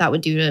imagine what that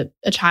would do to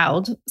a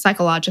child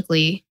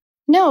psychologically.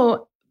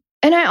 No.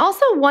 And I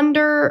also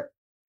wonder,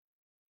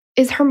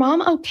 is her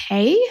mom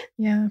okay?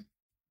 Yeah.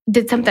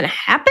 Did something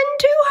happen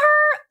to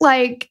her?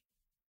 Like,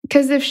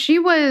 because if she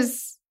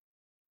was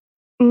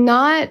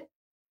not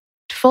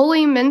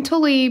fully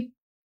mentally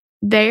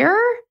there,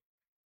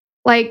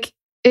 like,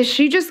 is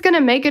she just going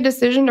to make a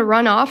decision to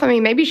run off? I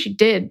mean, maybe she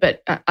did,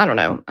 but I don't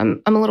know.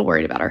 I'm a little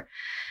worried about her.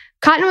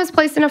 Cotton was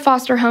placed in a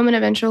foster home and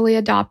eventually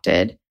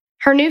adopted.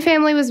 Her new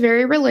family was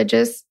very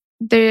religious.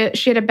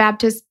 She had a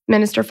Baptist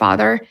minister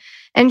father,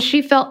 and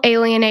she felt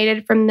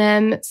alienated from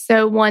them.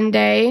 So one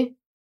day,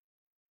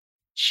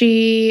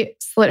 she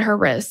slit her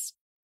wrist.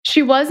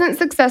 She wasn't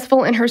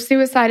successful in her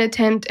suicide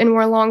attempt and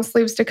wore long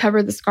sleeves to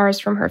cover the scars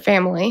from her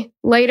family.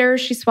 Later,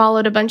 she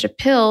swallowed a bunch of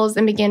pills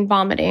and began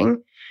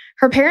vomiting.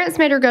 Her parents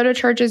made her go to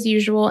church as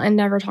usual and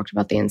never talked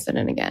about the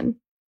incident again.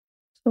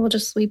 So we'll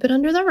just sweep it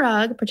under the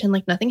rug, pretend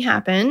like nothing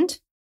happened.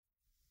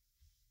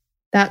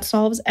 That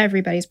solves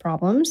everybody's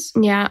problems.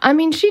 Yeah, I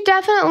mean, she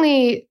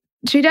definitely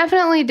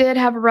did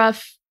have a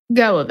rough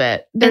go of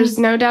it. There's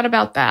no doubt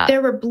about that.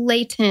 There were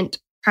blatant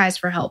cries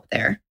for help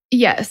there.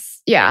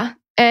 Yes, yeah.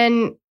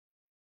 And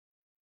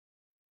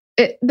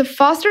the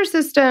foster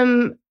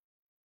system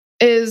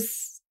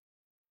is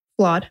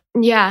flawed.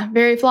 Yeah,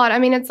 very flawed. I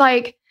mean, it's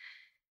like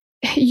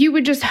you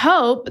would just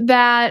hope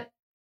that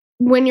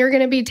when you're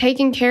going to be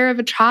taking care of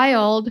a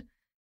child,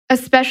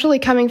 especially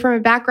coming from a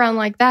background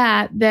like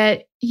that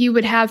you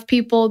would have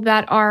people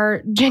that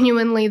are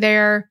genuinely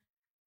there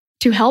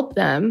to help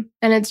them.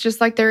 And it's just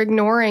like they're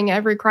ignoring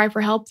every cry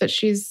for help that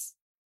she's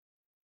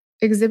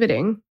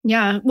exhibiting.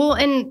 Yeah. Well,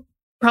 and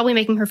probably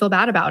making her feel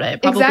bad about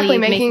it. Probably exactly.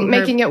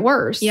 Making it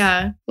worse.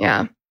 Yeah.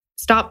 Yeah.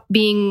 Stop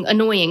being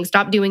annoying.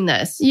 Stop doing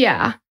this.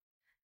 Yeah.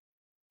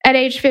 At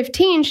age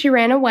 15, she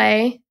ran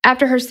away.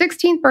 After her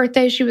 16th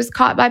birthday, she was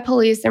caught by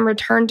police and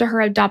returned to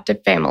her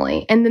adoptive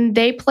family. And then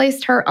they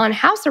placed her on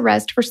house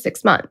arrest for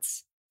 6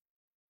 months.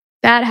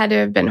 That had to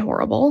have been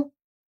horrible.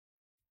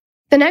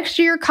 The next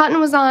year, Cotton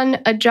was on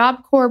a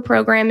Job Corps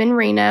program in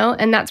Reno,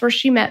 and that's where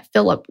she met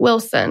Philip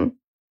Wilson.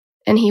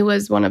 And he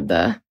was one of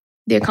the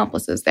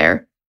accomplices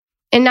there.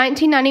 In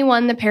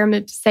 1991, the pair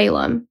moved to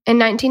Salem. In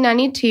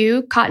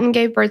 1992, Cotton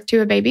gave birth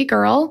to a baby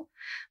girl.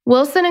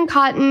 Wilson and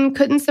Cotton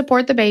couldn't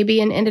support the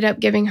baby and ended up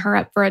giving her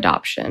up for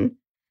adoption.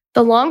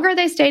 The longer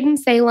they stayed in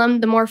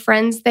Salem, the more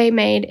friends they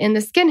made in the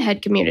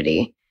skinhead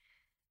community.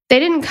 They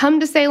didn't come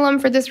to Salem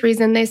for this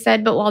reason, they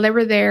said, but while they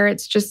were there,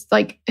 it's just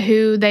like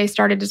who they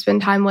started to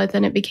spend time with,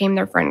 and it became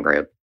their friend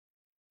group.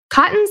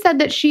 Cotton said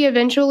that she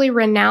eventually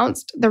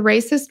renounced the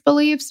racist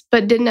beliefs,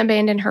 but didn't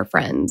abandon her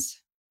friends.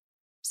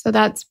 So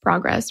that's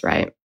progress,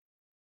 right?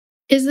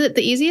 Is it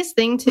the easiest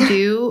thing to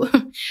do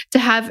to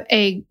have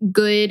a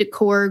good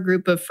core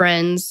group of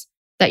friends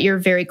that you're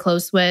very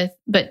close with,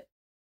 but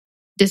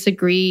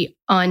disagree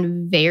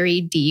on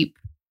very deep,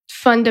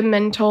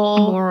 fundamental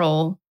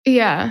moral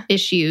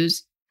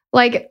issues?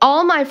 Like,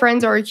 all my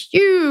friends are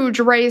huge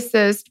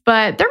racist,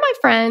 but they're my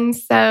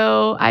friends.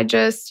 So I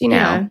just,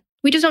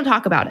 we just don't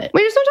talk about it.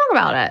 We just don't talk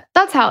about it.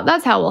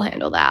 That's how we'll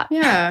handle that.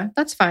 Yeah,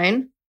 that's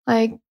fine.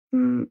 Like,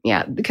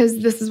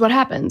 because this is what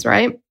happens,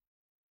 right?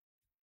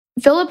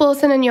 Philip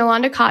Wilson and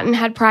Yolanda Cotton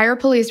had prior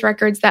police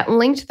records that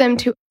linked them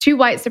to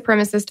white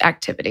supremacist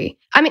activity.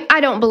 I mean,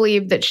 I don't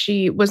believe that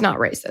she was not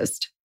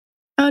racist.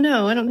 Oh,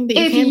 no, I don't think that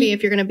you can be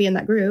if you're going to be in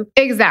that group.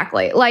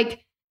 Exactly.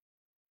 Like,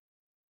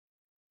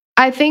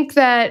 I think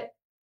that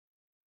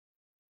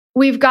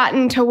we've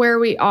gotten to where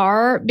we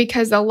are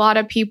because a lot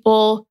of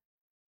people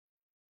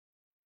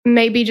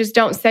maybe just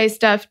don't say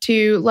stuff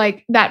to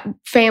like that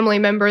family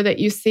member that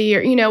you see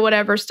or,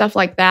 whatever, stuff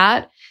like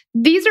that.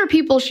 These are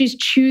people she's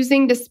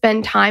choosing to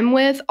spend time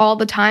with all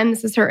the time.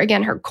 This is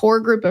her core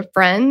group of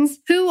friends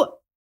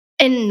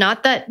and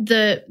not that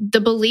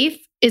the belief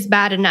is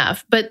bad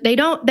enough, but they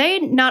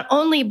not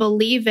only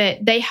believe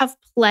it, they have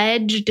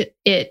pledged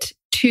it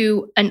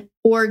to an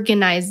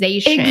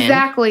organization.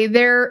 Exactly.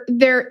 They're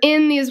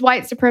in these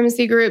white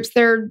supremacy groups.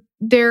 They're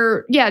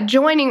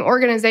joining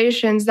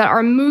organizations that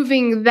are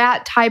moving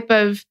that type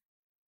of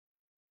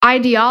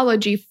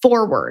ideology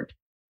forward.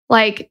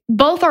 Like,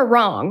 both are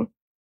wrong,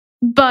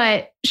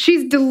 but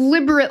she's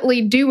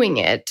deliberately doing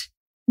it.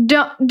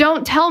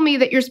 Don't tell me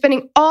that you're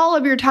spending all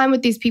of your time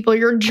with these people.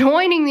 You're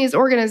joining these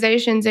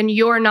organizations and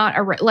you're not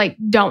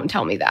don't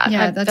tell me that.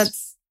 Yeah,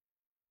 that's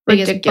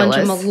ridiculous.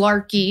 Bunch of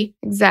malarkey.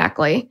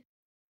 Exactly.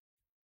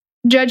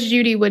 Judge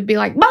Judy would be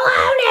like,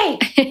 baloney!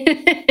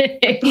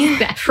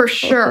 Exactly. For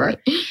sure.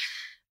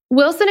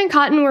 Wilson and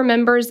Cotton were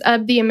members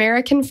of the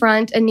American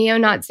Front, a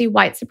neo-Nazi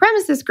white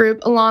supremacist group,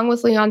 along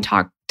with Leon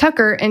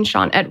Tucker and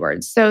Sean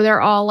Edwards. So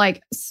they're all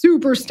like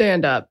super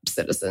stand-up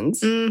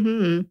citizens.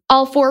 Mm-hmm.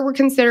 All four were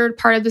considered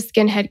part of the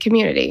skinhead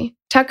community.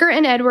 Tucker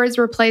and Edwards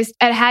were placed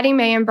at Hattie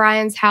Mae and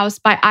Brian's house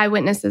by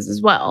eyewitnesses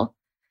as well.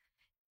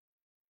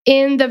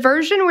 In the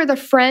version where the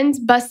friends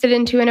busted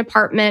into an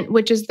apartment,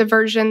 which is the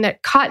version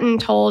that Cotton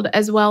told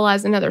as well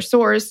as another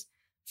source,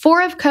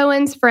 4 of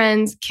Cohen's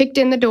friends kicked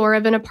in the door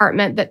of an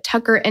apartment that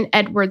Tucker and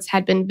Edwards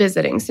had been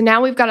visiting. So now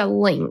we've got a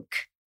link.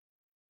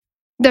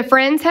 The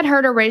friends had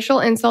heard a racial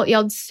insult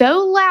yelled so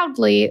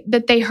loudly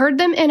that they heard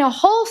them in a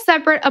whole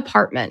separate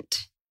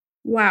apartment.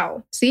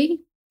 Wow. See?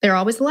 They're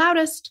always the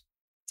loudest.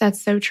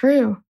 That's so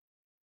true.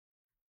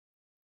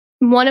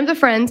 One of the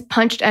friends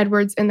punched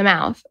Edwards in the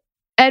mouth.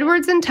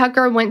 Edwards and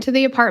Tucker went to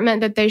the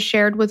apartment that they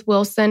shared with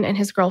Wilson and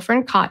his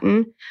girlfriend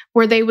Cotton,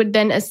 where they would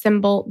then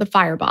assemble the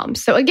firebombs.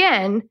 So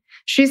again,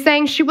 she's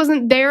saying she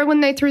wasn't there when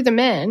they threw them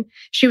in.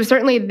 She was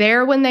certainly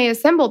there when they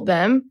assembled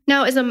them.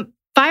 Now, is a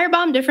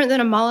firebomb different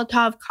than a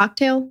Molotov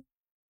cocktail?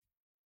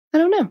 I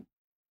don't know.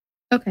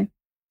 Okay.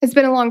 It's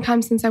been a long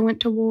time since I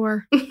went to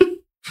war.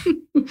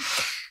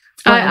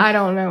 I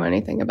don't know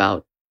anything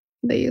about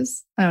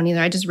these. I don't either.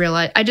 I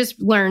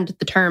just learned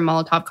the term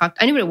Molotov cocktail.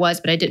 I knew what it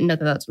was, but I didn't know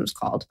that that's what it was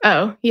called.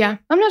 Oh, yeah.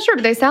 I'm not sure,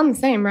 but they sound the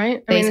same,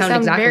 right? They sound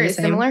exactly very the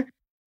same. Similar.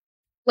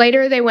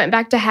 Later, they went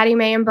back to Hattie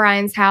Mae and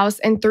Brian's house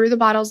and threw the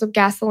bottles of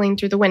gasoline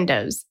through the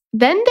windows.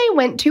 Then they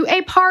went to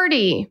a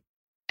party,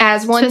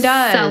 as one does.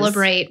 To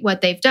celebrate what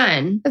they've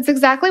done. That's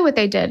exactly what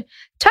they did.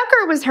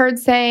 Tucker was heard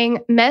saying,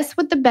 "Mess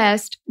with the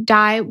best,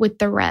 die with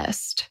the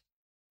rest,"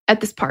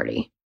 at this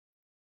party.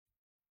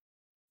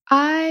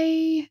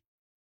 I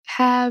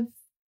have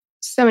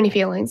so many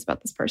feelings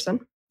about this person.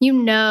 You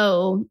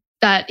know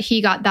that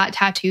he got that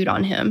tattooed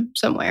on him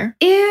somewhere.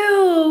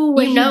 Ew.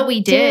 You know he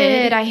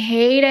did. I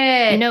hate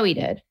it. You know he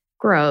did.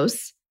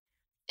 Gross.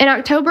 In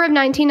October of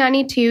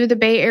 1992, the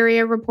Bay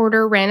Area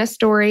Reporter ran a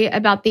story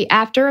about the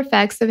after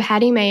effects of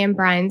Hattie Mae and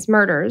Brian's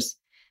murders.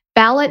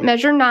 Ballot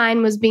Measure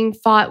 9 was being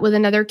fought with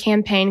another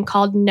campaign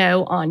called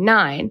No on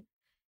 9.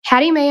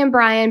 Hattie Mae and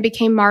Brian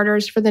became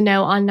martyrs for the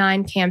No on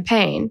 9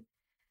 campaign.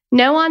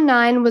 No on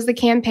 9 was the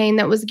campaign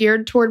that was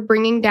geared toward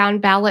bringing down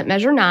Ballot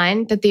Measure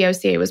 9 that the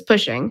OCA was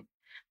pushing.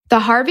 The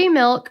Harvey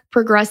Milk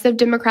Progressive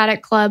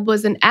Democratic Club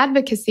was an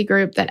advocacy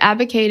group that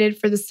advocated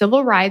for the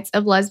civil rights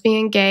of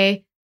lesbian,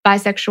 gay,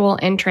 bisexual,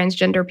 and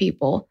transgender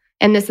people.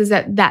 And this is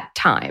at that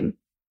time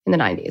in the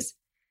 90s.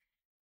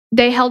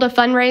 They held a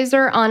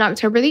fundraiser on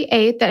October the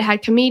 8th that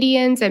had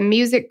comedians and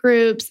music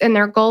groups, and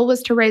their goal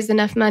was to raise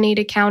enough money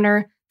to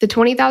counter the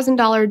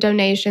 $20,000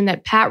 donation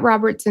that Pat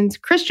Robertson's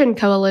Christian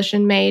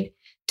Coalition made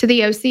to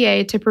the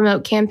OCA to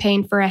promote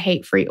Campaign for a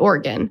Hate-Free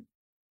Oregon.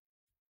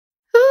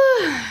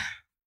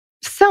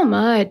 So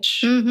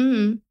much.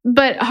 Mm-hmm.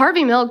 But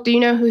Harvey Milk, do you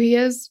know who he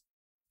is?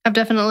 I've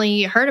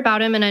definitely heard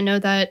about him, and I know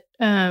that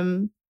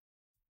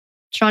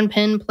Sean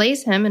Penn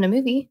plays him in a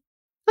movie.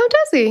 Oh,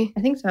 does he?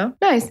 I think so.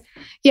 Nice.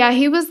 Yeah,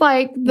 he was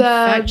like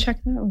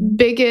the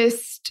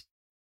biggest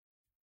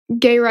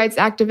gay rights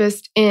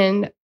activist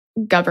in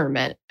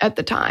government at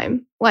the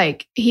time.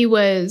 Like, he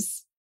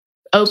was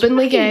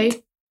openly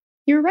gay.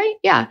 You're right.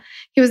 Yeah.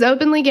 He was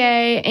openly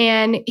gay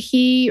and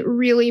he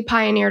really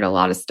pioneered a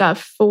lot of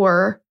stuff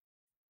for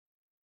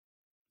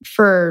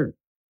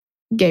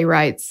gay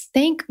rights.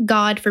 Thank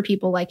God for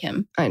people like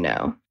him. I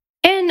know.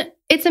 And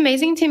it's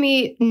amazing to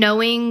me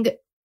knowing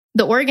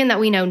the Oregon that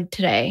we know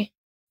today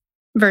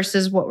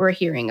versus what we're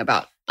hearing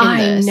about.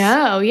 I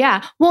know.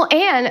 Yeah. Well,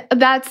 and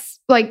that's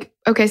like,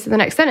 okay, so the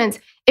next sentence,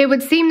 it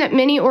would seem that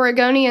many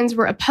Oregonians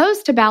were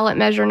opposed to ballot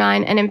measure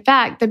 9. And in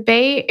fact, the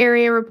Bay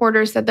Area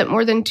Reporter said that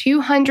more than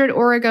 200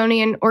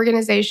 Oregonian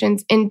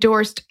organizations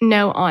endorsed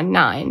no on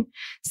 9.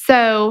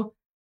 So,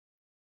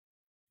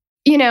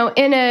 you know,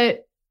 in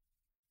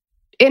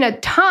a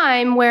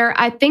time where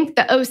I think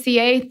the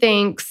OCA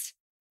thinks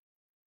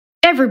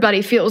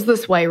everybody feels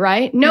this way,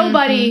 right?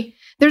 Nobody,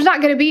 there's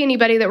not going to be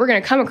anybody that we're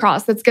going to come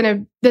across that's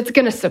going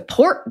to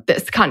support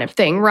this kind of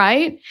thing,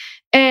 right?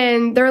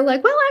 And they're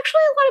like, well,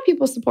 actually, a lot of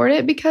people support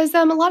it because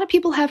a lot of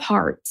people have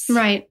hearts.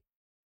 Right.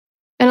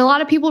 And a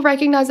lot of people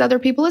recognize other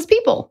people as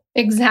people.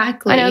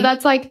 Exactly. I know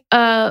that's like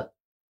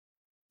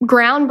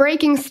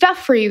groundbreaking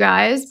stuff for you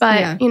guys,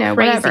 but, you know,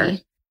 crazy. whatever.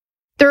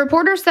 The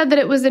reporter said that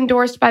it was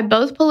endorsed by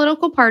both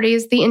political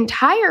parties, the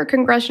entire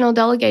congressional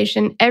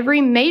delegation, every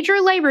major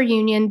labor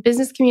union,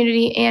 business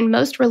community, and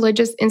most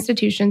religious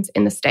institutions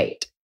in the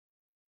state.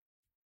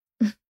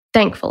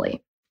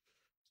 Thankfully.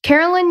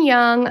 Carolyn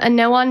Young, a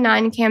No on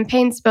 9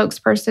 campaign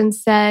spokesperson,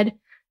 said,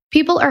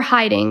 people are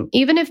hiding.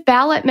 Even if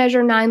ballot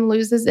measure 9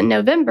 loses in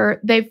November,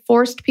 they've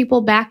forced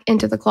people back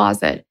into the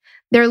closet.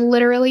 They're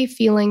literally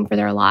feeling for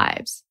their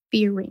lives.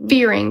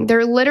 Fearing.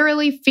 They're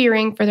literally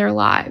fearing for their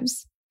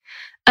lives.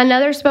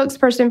 Another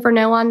spokesperson for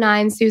No on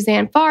 9,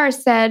 Suzanne Farr,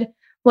 said,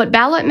 what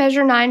ballot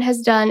measure 9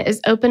 has done is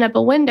open up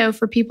a window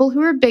for people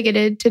who are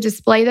bigoted to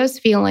display those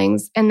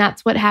feelings, and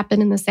that's what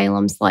happened in the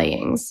Salem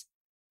slayings.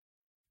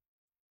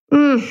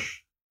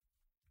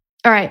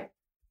 All right.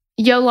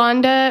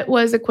 Yolanda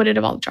was acquitted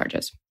of all the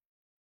charges.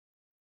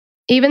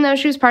 Even though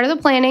she was part of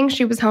the planning,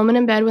 she was home and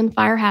in bed when the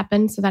fire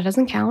happened, so that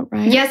doesn't count,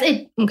 right? Yes,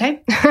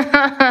 okay.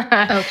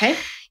 Okay.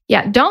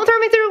 Yeah, don't throw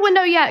me through a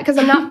window yet because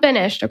I'm not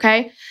finished,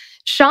 okay?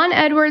 Sean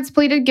Edwards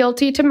pleaded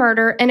guilty to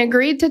murder and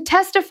agreed to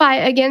testify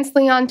against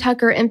Leon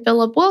Tucker and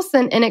Philip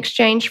Wilson in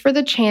exchange for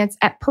the chance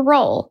at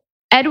parole.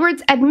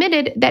 Edwards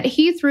admitted that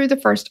he threw the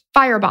first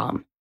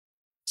firebomb.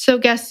 So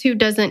guess who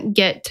doesn't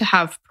get to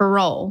have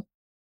parole?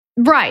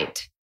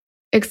 Right.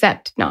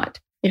 Except not.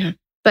 Yeah.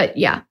 But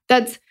yeah,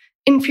 that's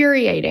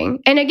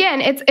infuriating. And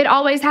again, it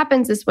always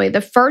happens this way.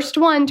 The first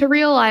one to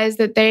realize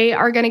that they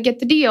are going to get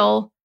the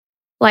deal,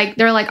 like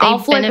they're like, I'll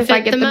flip if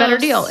I get the better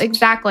deal.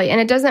 Exactly.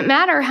 And it doesn't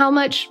matter how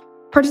much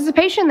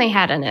participation they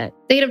had in it.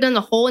 They could have done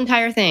the whole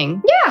entire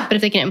thing. Yeah. But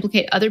if they can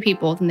implicate other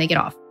people, then they get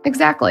off.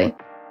 Exactly.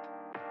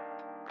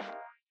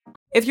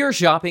 If you're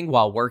shopping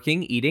while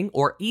working, eating,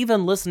 or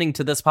even listening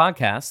to this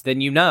podcast,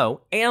 then you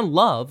know and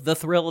love the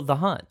thrill of the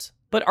hunt.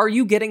 But are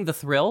you getting the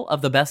thrill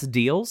of the best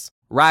deals?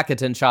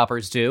 Rakuten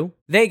shoppers do.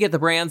 They get the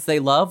brands they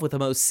love with the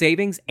most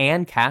savings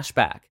and cash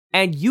back.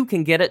 And you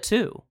can get it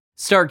too.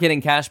 Start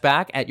getting cash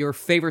back at your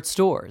favorite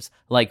stores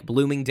like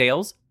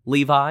Bloomingdale's,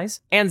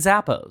 Levi's, and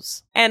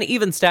Zappos. And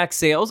even stack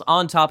sales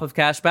on top of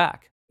cash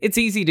back. It's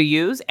easy to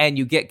use and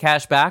you get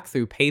cash back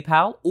through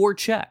PayPal or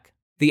check.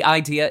 The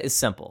idea is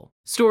simple.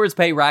 Stores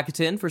pay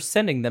Rakuten for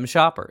sending them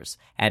shoppers,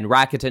 and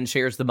Rakuten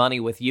shares the money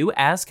with you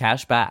as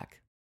cash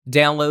back.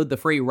 Download the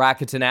free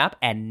Rakuten app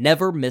and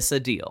never miss a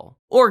deal.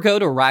 Or go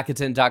to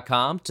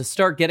Rakuten.com to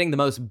start getting the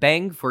most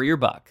bang for your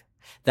buck.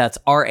 That's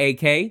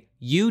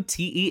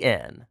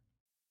Rakuten.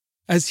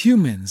 As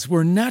humans,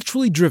 we're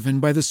naturally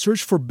driven by the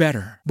search for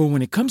better. But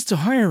when it comes to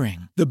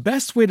hiring, the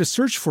best way to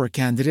search for a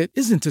candidate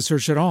isn't to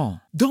search at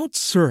all. Don't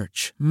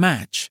search,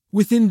 match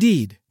with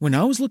Indeed. When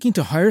I was looking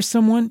to hire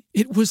someone,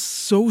 it was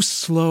so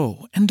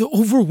slow and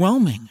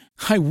overwhelming.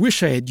 I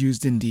wish I had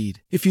used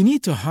Indeed. If you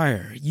need to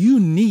hire, you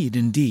need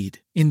Indeed.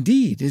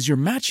 Indeed is your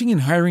matching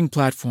and hiring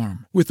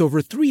platform with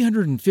over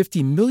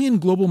 350 million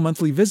global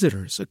monthly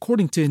visitors,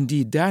 according to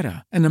Indeed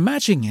data, and a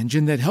matching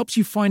engine that helps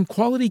you find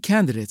quality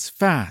candidates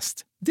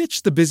fast.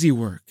 Ditch the busy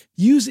work.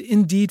 Use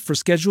Indeed for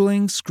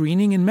scheduling,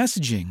 screening, and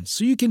messaging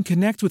so you can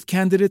connect with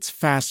candidates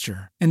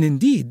faster. And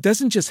Indeed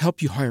doesn't just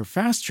help you hire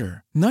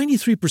faster.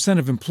 93%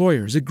 of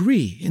employers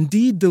agree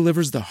Indeed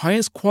delivers the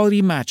highest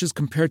quality matches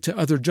compared to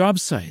other job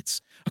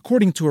sites,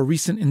 according to a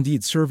recent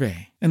Indeed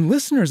survey. And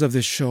listeners of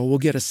this show will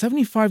get a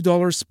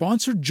 $75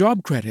 sponsored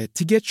job credit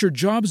to get your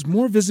jobs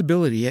more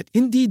visibility at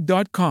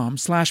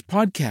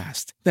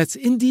Indeed.com/podcast. That's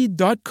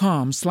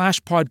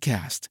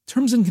Indeed.com/podcast.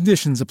 Terms and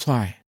conditions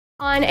apply.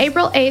 On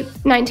April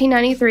 8th,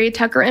 1993,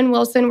 Tucker and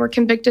Wilson were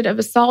convicted of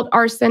assault,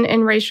 arson,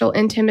 and racial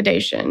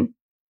intimidation.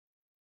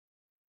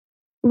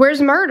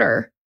 Where's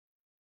murder?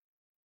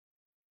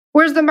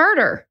 Where's the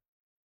murder?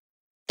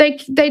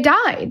 They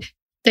died.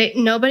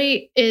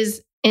 Nobody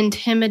is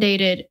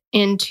intimidated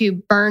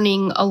into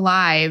burning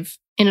alive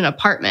in an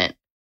apartment.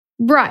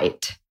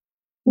 Right.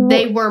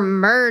 They were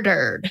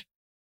murdered.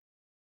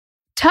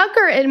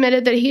 Tucker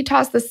admitted that he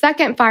tossed the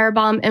second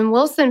firebomb and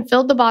Wilson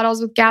filled the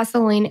bottles with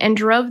gasoline and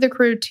drove the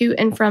crew to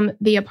and from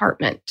the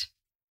apartment.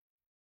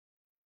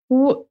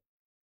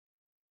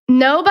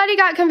 Nobody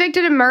got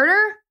convicted of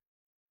murder?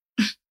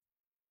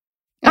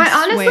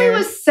 I honestly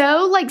was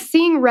so like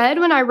seeing red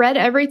when I read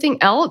everything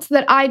else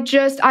that I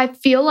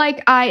feel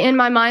like I, in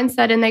my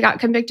mindset, and they got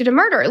convicted of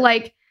murder.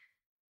 Like,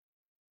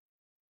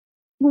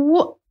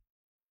 what's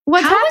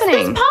happening? How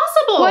is this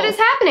possible? What is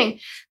happening?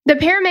 The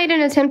pair made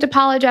an attempt to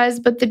apologize,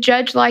 but the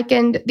judge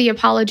likened the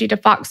apology to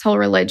foxhole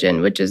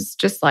religion, which is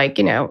just like,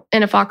 in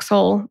a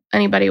foxhole,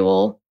 anybody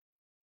will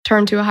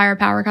turn to a higher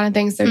power kind of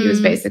thing. So he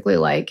was basically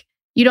like,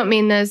 you don't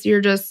mean this. You're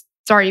just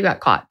sorry you got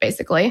caught,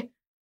 basically.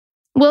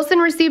 Wilson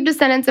received a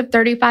sentence of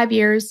 35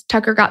 years.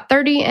 Tucker got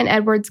 30 and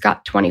Edwards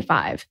got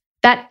 25.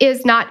 That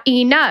is not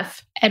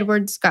enough.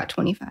 Edwards got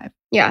 25.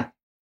 Yeah.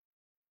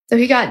 So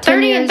he got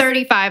 30 years. and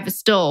 35 is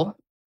still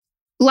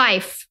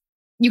life.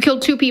 You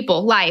killed 2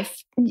 people,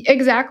 life.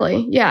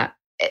 Exactly. Yeah.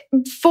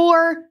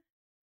 For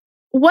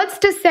what's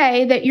to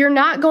say that you're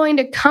not going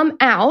to come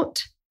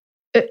out?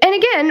 And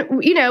again,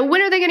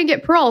 when are they going to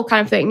get parole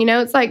kind of thing?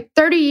 It's like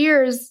 30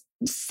 years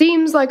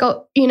seems like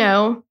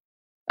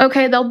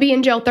okay, they'll be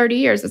in jail 30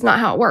 years. That's not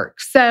how it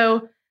works.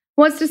 So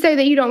what's to say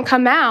that you don't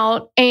come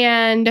out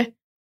and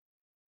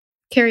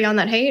carry on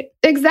that hate?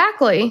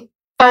 Exactly.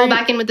 Fall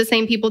back in with the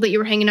same people that you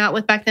were hanging out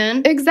with back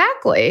then?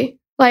 Exactly.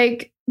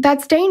 Like,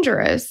 that's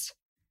dangerous.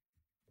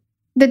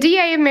 The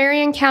DA of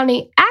Marion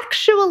County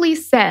actually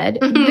said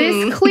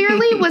this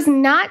clearly was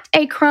not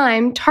a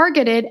crime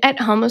targeted at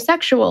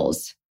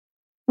homosexuals.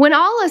 When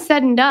all is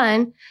said and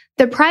done,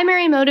 the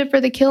primary motive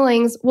for the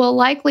killings will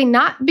likely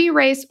not be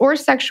race or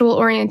sexual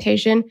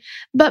orientation,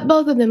 but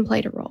both of them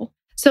played a role.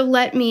 So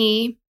let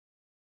me,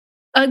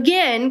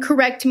 again,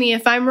 correct me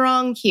if I'm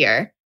wrong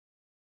here.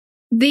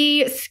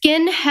 The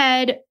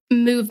skinhead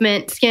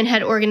movement,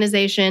 skinhead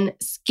organization,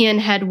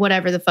 skinhead,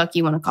 whatever the fuck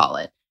you want to call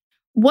it.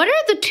 What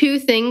are the 2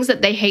 things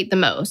that they hate the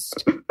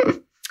most?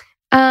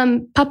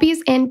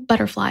 Puppies and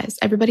butterflies.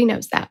 Everybody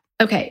knows that.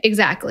 Okay,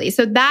 exactly.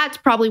 So that's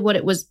probably what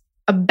it was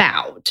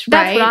about,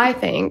 right? That's what I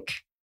think.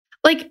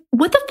 Like,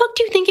 what the fuck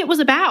do you think it was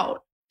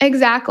about?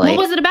 Exactly. What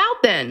was it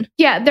about then?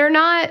 Yeah,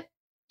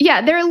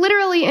 they're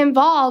literally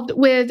involved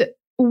with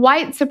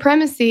white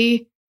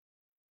supremacy,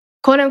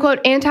 quote unquote,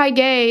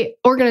 anti-gay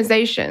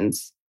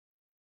organizations.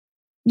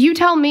 You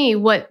tell me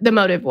what the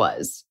motive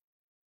was.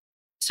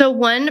 So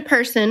one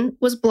person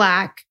was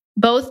Black,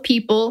 both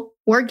people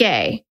were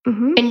gay,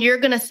 and you're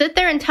going to sit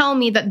there and tell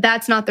me that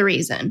that's not the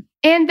reason.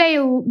 And they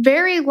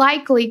very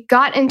likely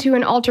got into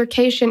an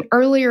altercation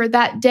earlier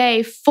that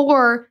day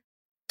for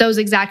those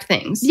exact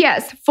things.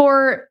 Yes,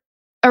 for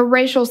a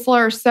racial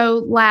slur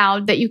so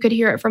loud that you could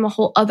hear it from a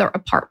whole other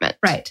apartment.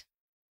 Right.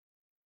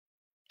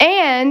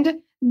 And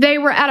they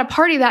were at a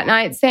party that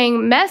night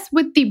saying, mess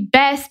with the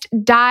best,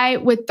 die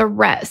with the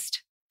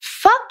rest.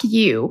 Fuck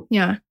you.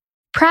 Yeah.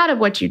 Proud of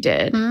what you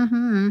did.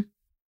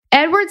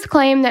 Edwards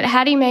claimed that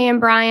Hattie Mae and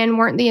Brian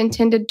weren't the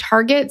intended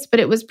targets, but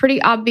it was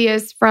pretty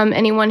obvious from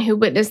anyone who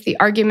witnessed the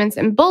arguments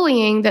and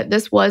bullying that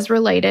this was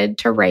related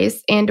to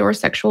race and/or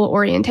sexual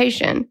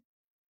orientation.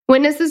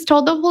 Witnesses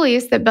told the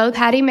police that both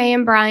Hattie Mae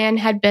and Brian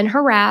had been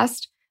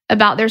harassed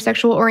about their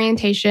sexual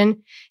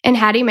orientation, and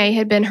Hattie Mae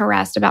had been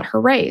harassed about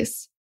her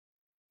race.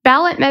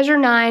 Ballot Measure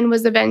 9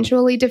 was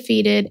eventually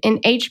defeated,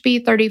 and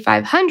HB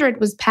 3500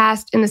 was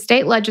passed in the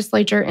state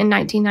legislature in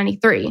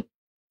 1993.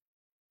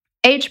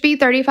 HB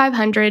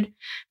 3500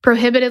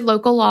 prohibited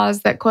local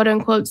laws that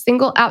quote-unquote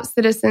single out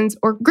citizens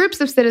or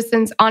groups of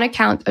citizens on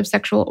account of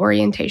sexual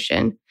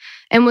orientation,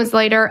 and was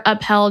later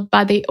upheld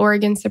by the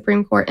Oregon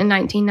Supreme Court in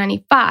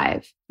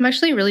 1995. I'm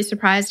actually really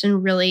surprised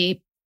and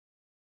really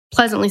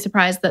pleasantly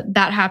surprised that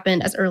that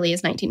happened as early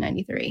as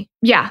 1993.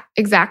 Yeah,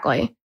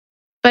 exactly.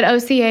 But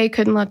OCA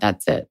couldn't let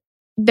that sit.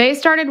 They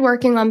started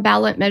working on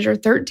Ballot Measure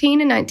 13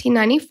 in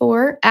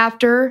 1994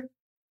 after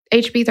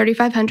HB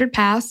 3500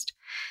 passed.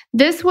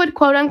 This would,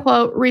 quote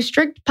unquote,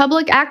 restrict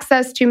public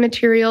access to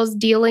materials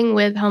dealing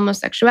with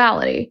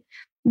homosexuality.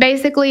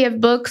 Basically, if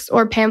books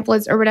or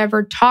pamphlets or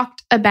whatever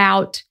talked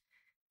about,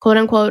 quote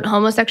unquote,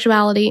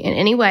 homosexuality in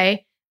any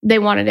way, they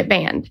wanted it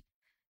banned.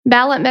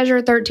 Ballot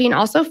Measure 13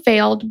 also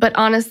failed, but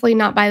honestly,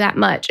 not by that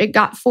much. It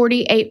got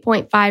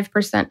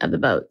 48.5% of the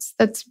votes.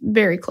 That's a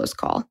very close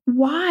call.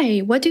 Why?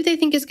 What do they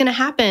think is going to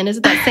happen? Is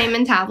it that same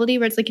mentality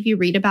where it's like if you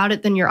read about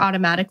it, then you're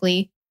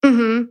automatically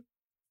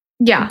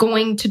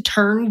going to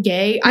turn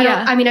gay?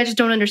 I just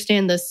don't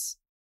understand this.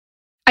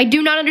 I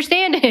do not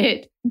understand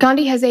it.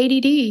 Gandhi has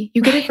ADD.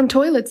 You get it from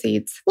toilet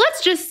seats.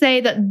 Let's just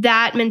say that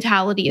that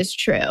mentality is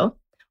true.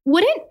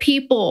 Wouldn't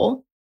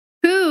people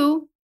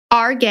who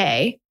are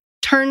gay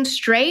turn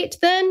straight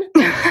then?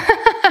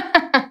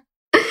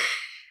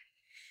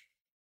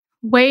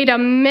 Wait a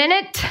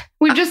minute.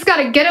 We've just got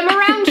to get them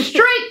around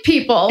straight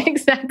people.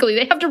 Exactly.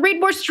 They have to read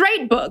more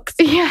straight books.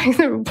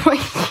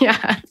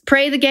 Yeah.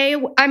 Pray the gay.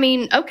 I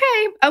mean,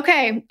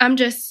 okay. I'm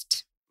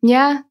just.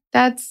 Yeah,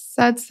 that's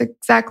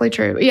exactly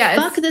true. Yeah.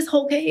 Fuck this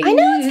whole case. I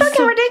know, it's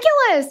fucking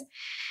ridiculous.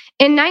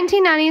 In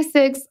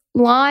 1996,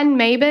 Lon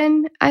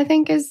Mabin, I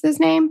think is his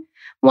name,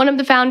 one of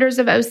the founders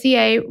of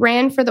OCA,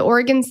 ran for the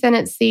Oregon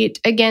Senate seat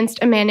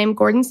against a man named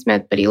Gordon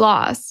Smith, but he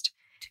lost.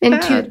 In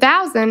Bad.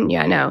 2000,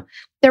 yeah, I know.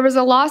 There was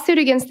a lawsuit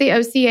against the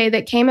OCA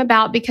that came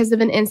about because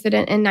of an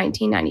incident in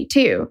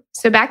 1992.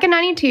 So back in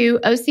 92,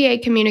 OCA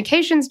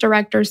Communications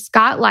Director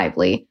Scott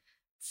Lively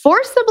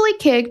forcibly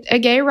kicked a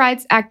gay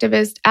rights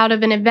activist out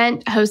of an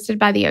event hosted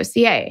by the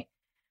OCA.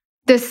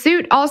 The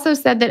suit also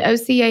said that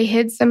OCA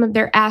hid some of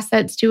their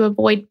assets to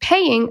avoid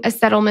paying a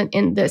settlement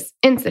in this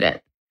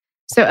incident.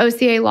 So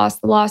OCA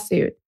lost the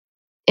lawsuit.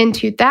 In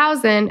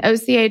 2000,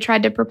 OCA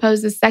tried to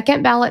propose a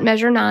second ballot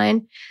Measure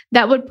 9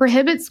 that would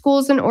prohibit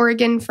schools in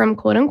Oregon from,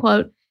 quote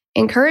unquote,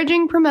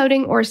 encouraging,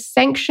 promoting, or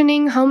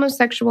sanctioning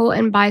homosexual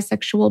and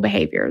bisexual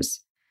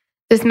behaviors.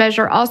 This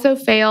measure also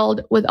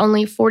failed with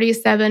only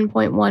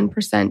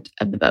 47.1%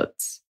 of the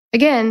votes.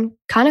 Again,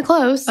 kind of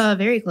close.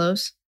 Very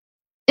close.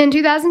 In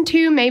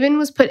 2002, Mabin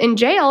was put in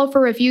jail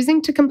for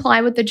refusing to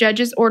comply with the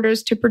judge's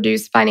orders to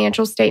produce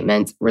financial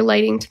statements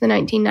relating to the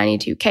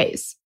 1992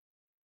 case.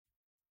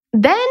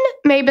 Then,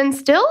 Mabin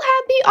still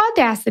had the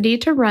audacity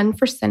to run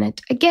for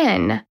Senate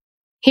again.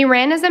 He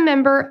ran as a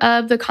member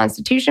of the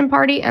Constitution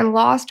Party and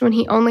lost when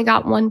he only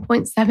got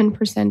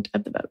 1.7%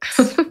 of the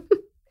votes.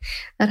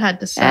 That had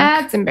to suck.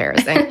 That's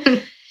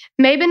embarrassing.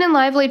 Mabin and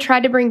Lively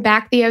tried to bring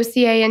back the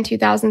OCA in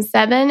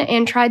 2007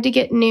 and tried to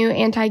get new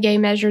anti-gay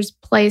measures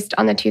placed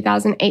on the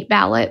 2008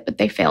 ballot, but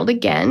they failed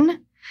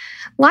again.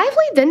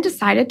 Lively then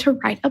decided to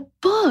write a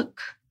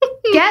book.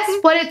 Guess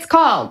what it's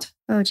called?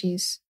 Oh,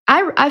 geez.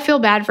 I feel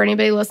bad for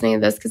anybody listening to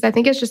this because I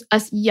think it's just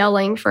us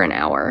yelling for an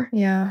hour.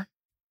 Yeah.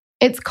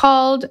 It's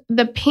called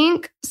The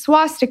Pink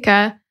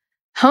Swastika,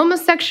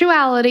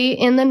 Homosexuality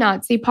in the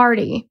Nazi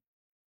Party,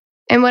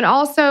 and would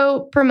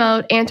also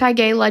promote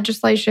anti-gay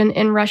legislation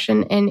in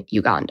Russia and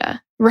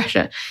Uganda.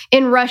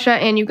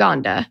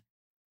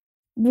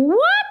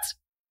 What?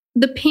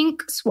 The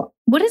pink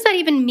what does that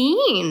even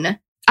mean?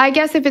 I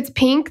guess if it's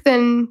pink,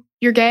 then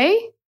you're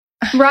gay,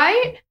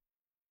 right?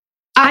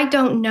 I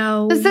don't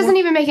know. This doesn't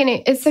even make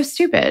any... It's so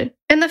stupid.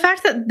 And the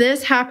fact that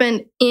this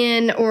happened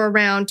in or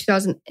around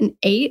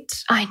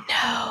 2008. I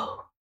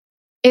know.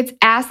 It's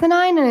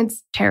asinine and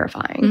it's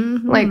terrifying.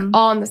 Mhm. Like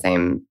all in the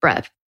same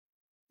breath.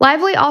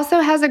 Lively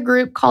also has a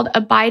group called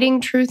Abiding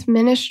Truth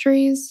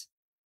Ministries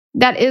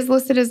that is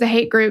listed as a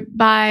hate group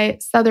by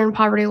Southern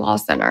Poverty Law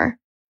Center.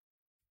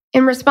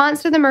 In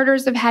response to the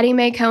murders of Hattie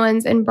Mae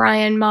Cohens and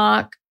Brian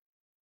Mock,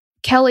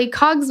 Kelly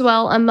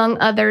Cogswell, among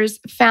others,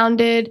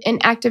 founded an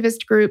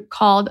activist group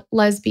called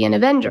Lesbian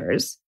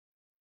Avengers.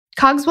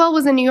 Cogswell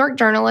was a New York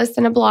journalist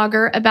and a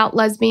blogger about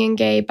lesbian,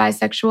 gay,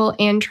 bisexual,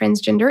 and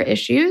transgender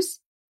issues.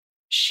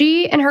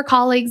 She and her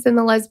colleagues in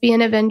the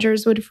Lesbian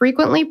Avengers would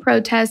frequently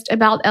protest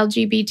about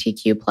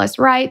LGBTQ plus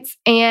rights,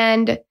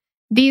 and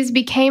these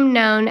became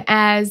known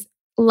as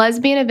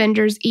Lesbian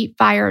Avengers Eat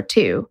Fire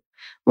 2.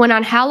 When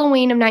on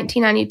Halloween of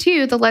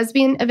 1992, the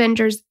Lesbian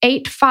Avengers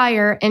ate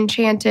fire and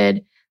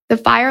chanted, "The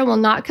fire will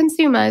not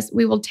consume us,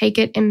 we will take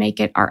it and make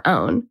it our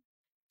own."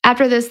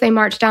 After this, they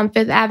marched down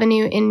Fifth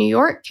Avenue in New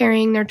York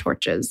carrying their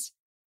torches.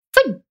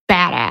 It's like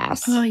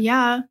badass. Oh,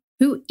 yeah.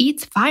 Who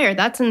eats fire?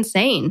 That's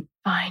insane.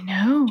 I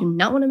know. Do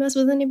not want to mess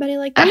with anybody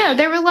like that. I know.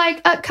 They were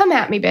like, come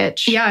at me,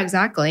 bitch. Yeah,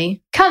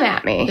 exactly. Come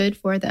at me. Good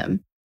for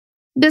them.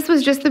 This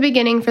was just the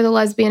beginning for the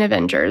Lesbian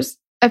Avengers.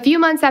 A few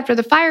months after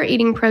the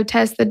fire-eating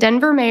protests, the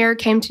Denver mayor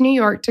came to New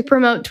York to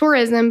promote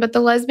tourism, but the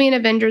Lesbian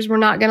Avengers were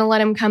not going to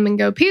let him come and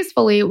go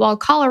peacefully, while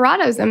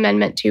Colorado's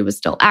Amendment 2 was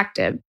still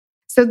active.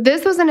 So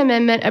this was an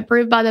amendment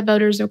approved by the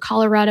voters of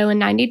Colorado in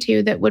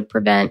 92 that would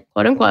prevent,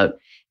 quote unquote,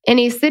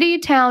 any city,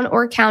 town,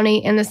 or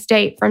county in the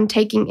state from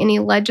taking any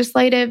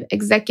legislative,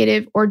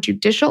 executive, or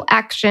judicial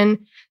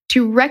action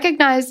to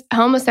recognize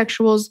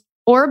homosexuals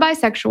or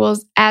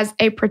bisexuals as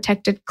a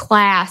protected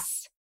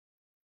class.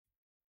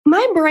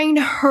 My brain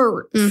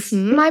hurts.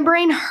 Mhm. My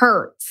brain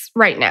hurts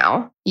right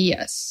now.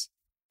 Yes.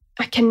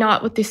 I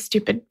cannot with these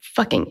stupid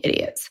fucking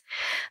idiots.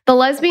 The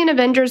Lesbian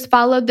Avengers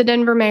followed the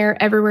Denver mayor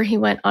everywhere he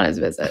went on his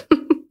visit.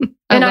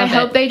 And I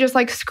hope they just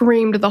like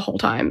screamed the whole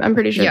time. I'm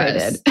pretty sure they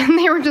Yes. did. And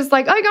they were just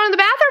like, oh, you going to the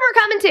bathroom?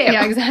 We're coming too.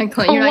 Yeah,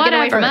 exactly. You're not getting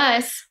away from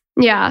us.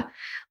 Yeah.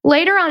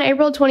 Later on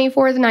April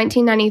 24th,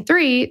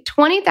 1993,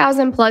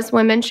 20,000 plus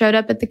women showed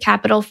up at the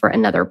Capitol for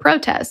another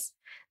protest.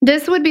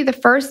 This would be the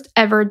first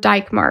ever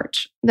Dyke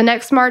March. The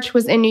next march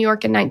was in New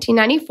York in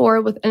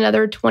 1994 with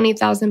another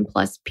 20,000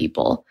 plus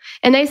people.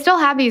 And they still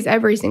have these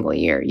every single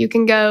year. You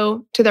can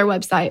go to their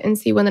website and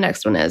see when the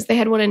next one is. They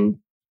had one in,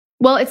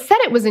 well, it said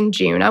it was in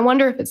June. I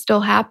wonder if it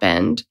still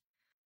happened,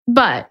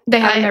 but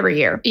they have them every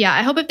year. Yeah,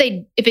 I hope if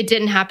it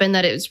didn't happen,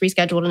 that it was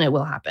rescheduled, and it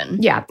will happen.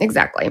 Yeah,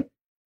 exactly.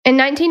 In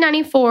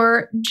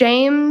 1994,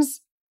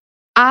 James,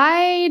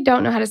 I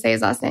don't know how to say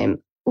his last name.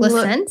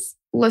 Lesesny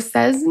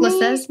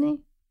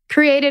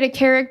created a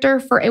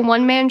character for a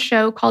one-man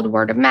show called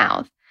Word of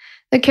Mouth.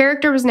 The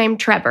character was named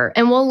Trevor,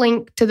 and we'll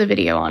link to the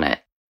video on it.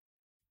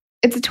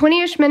 It's a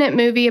 20-ish minute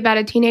movie about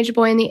a teenage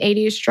boy in the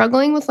 80s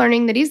struggling with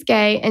learning that he's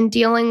gay and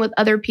dealing with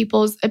other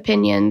people's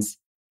opinions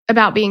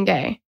about being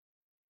gay.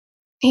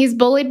 He's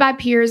bullied by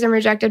peers and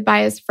rejected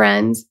by his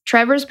friends.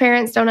 Trevor's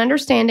parents don't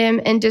understand him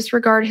and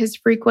disregard his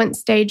frequent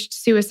staged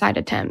suicide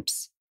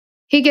attempts.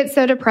 He gets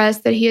so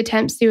depressed that he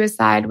attempts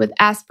suicide with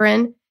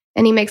aspirin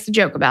and he makes a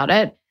joke about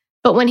it.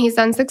 But when he's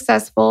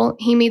unsuccessful,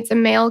 he meets a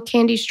male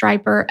candy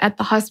striper at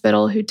the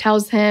hospital who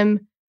tells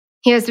him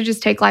he has to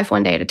just take life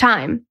one day at a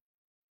time.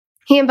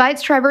 He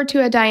invites Trevor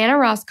to a Diana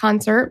Ross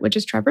concert, which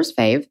is Trevor's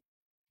fave,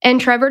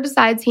 and Trevor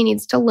decides he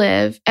needs to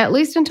live, at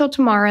least until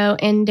tomorrow,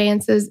 and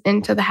dances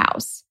into the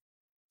house.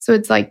 So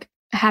it's like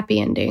a happy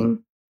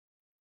ending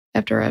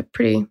after a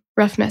pretty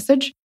rough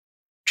message.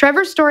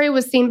 Trevor's story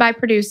was seen by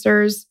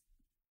producers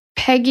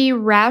Peggy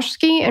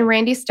Rashke and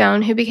Randy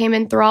Stone, who became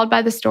enthralled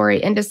by the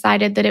story and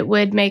decided that it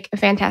would make a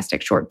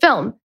fantastic short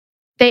film.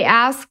 They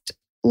asked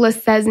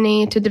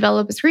Lesesne to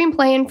develop a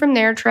screenplay, and from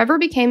there, Trevor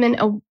became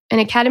an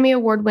Academy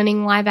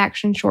Award-winning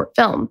live-action short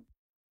film.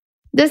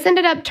 This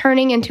ended up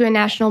turning into a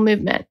national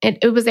movement.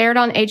 It was aired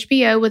on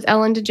HBO with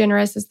Ellen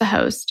DeGeneres as the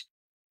host.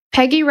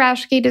 Peggy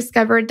Rashke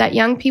discovered that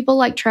young people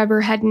like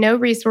Trevor had no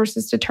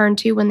resources to turn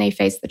to when they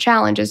faced the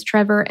challenges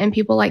Trevor and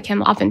people like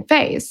him often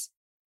face.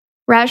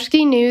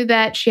 Rashke knew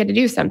that she had to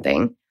do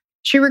something.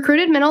 She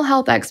recruited mental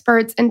health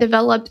experts and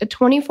developed a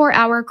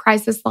 24-hour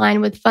crisis line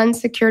with funds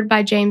secured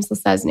by James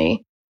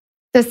Lesesne.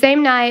 The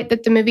same night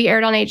that the movie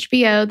aired on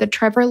HBO, the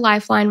Trevor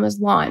Lifeline was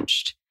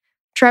launched.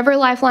 Trevor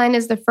Lifeline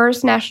is the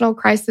first national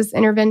crisis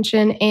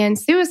intervention and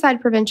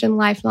suicide prevention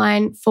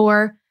lifeline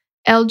for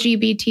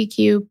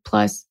LGBTQ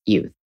plus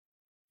youth.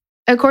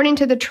 According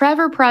to the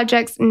Trevor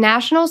Project's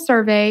national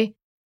survey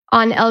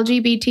on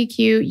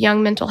LGBTQ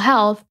young mental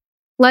health,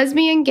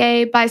 lesbian,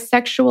 gay,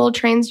 bisexual,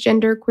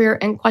 transgender, queer,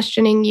 and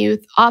questioning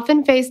youth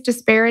often face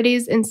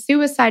disparities in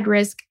suicide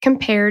risk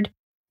compared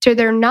to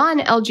their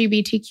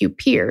non-LGBTQ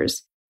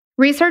peers.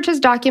 Research has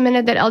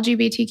documented that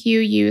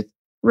LGBTQ youth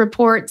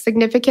report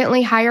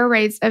significantly higher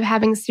rates of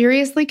having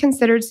seriously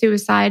considered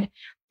suicide,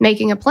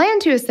 making a plan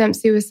to attempt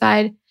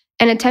suicide,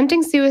 and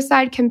attempting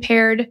suicide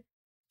compared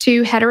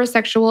to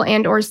heterosexual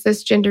and or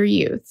cisgender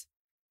youth.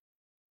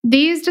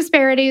 These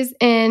disparities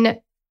in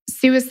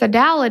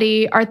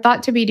suicidality are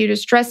thought to be due to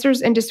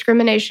stressors and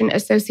discrimination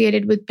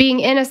associated with being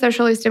in a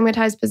socially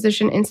stigmatized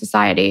position in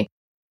society,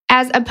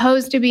 as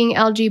opposed to being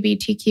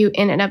LGBTQ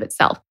in and of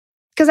itself.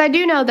 Because I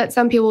do know that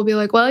some people will be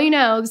like, well,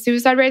 the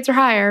suicide rates are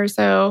higher,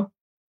 so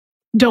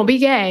don't be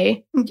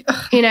gay, And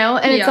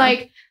it's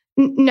like,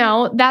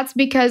 no, that's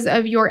because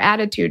of your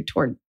attitude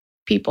toward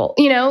people,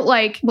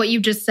 like what you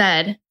just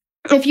said.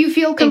 If you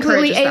feel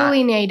completely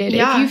alienated,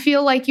 if you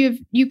feel like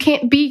you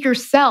can't be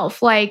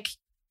yourself, like,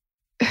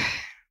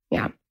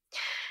 yeah.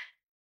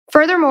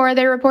 Furthermore,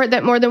 they report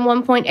that more than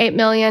 1.8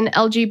 million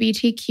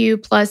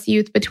LGBTQ plus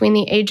youth between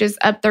the ages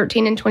of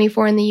 13 and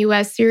 24 in the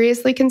U.S.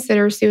 seriously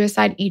consider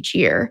suicide each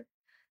year.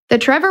 The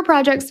Trevor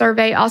Project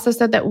survey also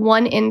said that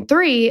 1 in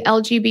 3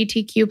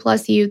 LGBTQ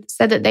plus youth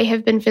said that they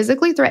have been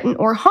physically threatened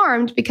or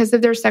harmed because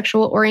of their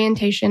sexual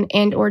orientation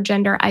and or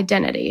gender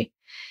identity.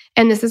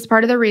 And this is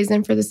part of the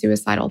reason for the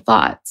suicidal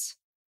thoughts.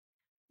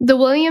 The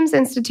Williams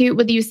Institute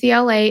with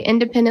UCLA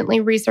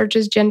independently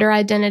researches gender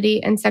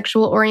identity and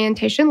sexual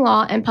orientation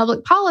law and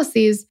public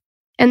policies,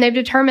 and they've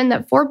determined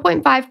that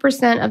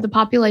 4.5% of the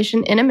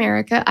population in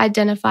America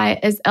identify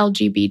as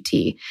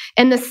LGBT.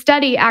 And the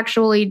study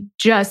actually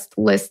just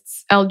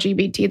lists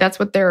LGBT. That's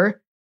what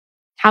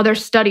how their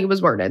study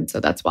was worded, so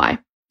that's why.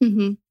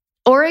 Mm-hmm.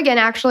 Oregon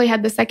actually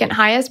had the second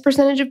highest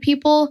percentage of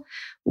people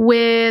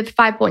with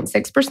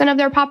 5.6% of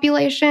their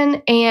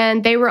population,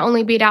 and they were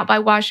only beat out by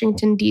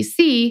Washington,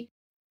 D.C.,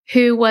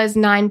 who was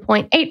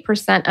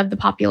 9.8% of the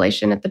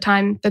population at the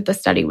time that the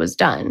study was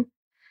done.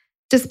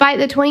 Despite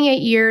the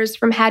 28 years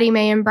from Hattie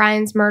Mae and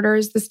Brian's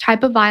murders, this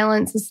type of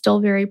violence is still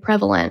very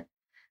prevalent.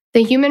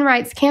 The Human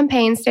Rights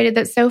Campaign stated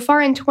that so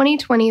far in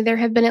 2020, there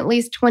have been at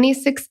least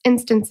 26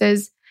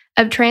 instances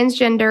of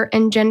transgender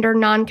and gender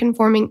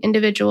nonconforming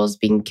individuals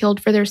being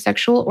killed for their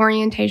sexual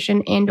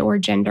orientation and or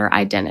gender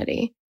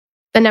identity.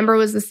 The number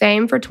was the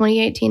same for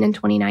 2018 and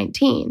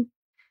 2019.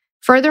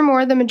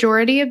 Furthermore, the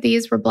majority of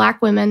these were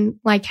Black women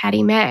like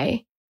Hattie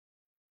Mae.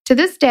 To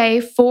this day,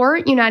 4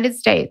 United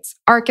States,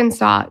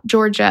 Arkansas,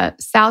 Georgia,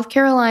 South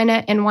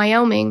Carolina, and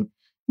Wyoming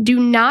do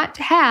not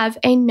have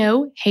a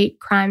no hate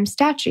crime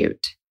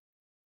statute.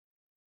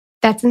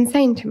 That's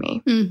insane to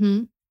me.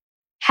 Mm-hmm.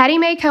 Hattie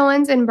Mae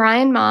Cohens and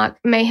Brian Mock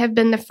may have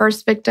been the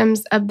first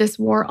victims of this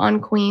war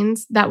on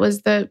Queens. That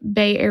was the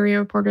Bay Area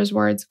reporter's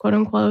words, quote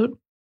unquote.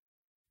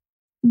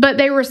 But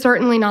they were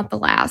certainly not the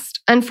last.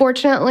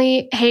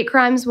 Unfortunately, hate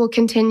crimes will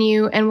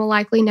continue and will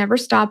likely never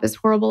stop, as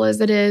horrible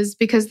as it is,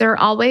 because there are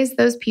always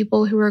those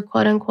people who are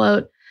quote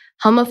unquote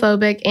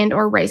homophobic and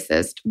or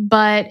racist.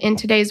 But in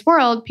today's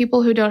world,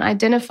 people who don't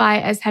identify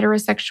as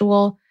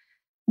heterosexual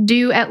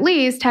do at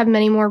least have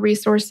many more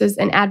resources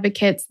and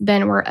advocates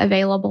than were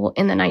available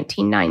in the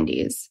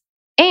 1990s.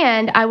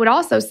 And I would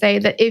also say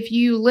that if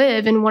you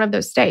live in one of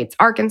those states,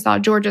 Arkansas,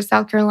 Georgia,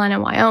 South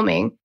Carolina,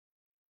 Wyoming,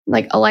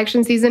 like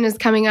election season is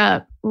coming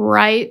up,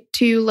 write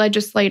to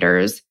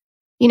legislators,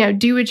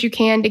 do what you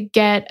can to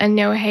get a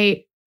no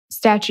hate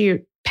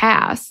statute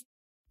passed.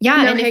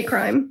 Yeah. No hate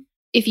crime.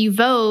 If you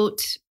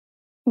vote,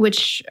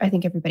 which I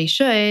think everybody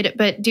should,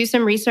 but do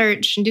some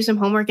research and do some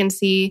homework and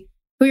see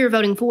who you're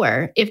voting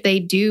for. If they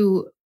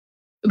do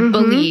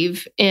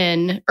believe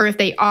in, or if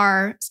they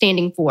are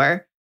standing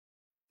for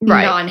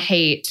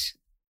non-hate,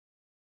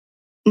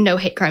 no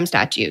hate crime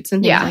statutes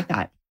and things like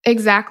that.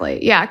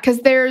 Exactly. Yeah. Because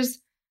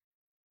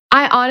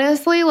I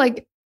honestly,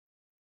 like,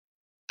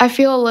 I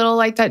feel a little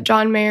like that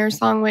John Mayer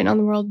song, Waiting on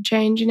the World to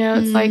Change.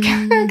 It's like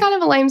kind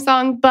of a lame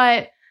song.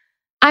 But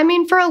I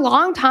mean, for a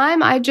long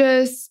time, I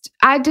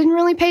didn't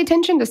really pay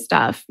attention to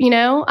stuff.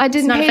 I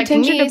didn't pay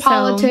attention to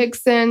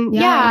politics. And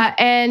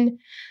and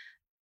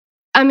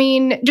I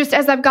mean, just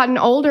as I've gotten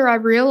older,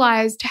 I've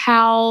realized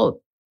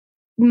how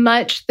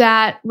much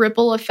that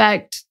ripple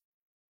effect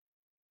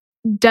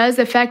does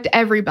affect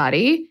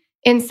everybody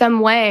in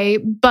some way,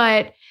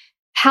 but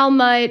how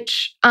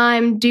much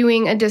I'm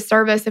doing a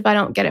disservice if I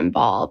don't get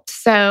involved.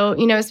 So,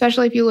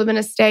 especially if you live in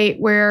a state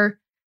where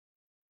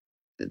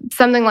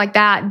something like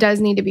that does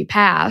need to be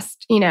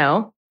passed,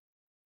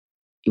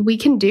 we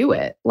can do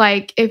it.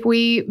 Like if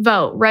we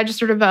vote,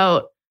 register to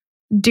vote,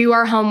 do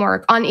our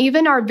homework on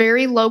even our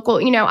very local,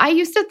 I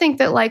used to think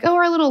that like,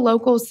 our little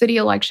local city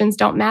elections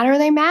don't matter.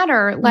 They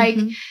matter. Like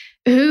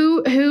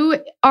who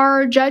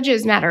our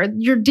judges matter.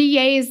 Your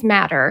DAs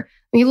matter.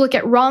 When you look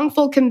at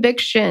wrongful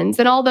convictions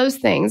and all those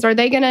things, are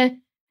they going to,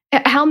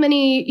 how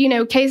many,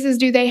 cases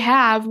do they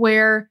have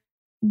where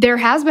there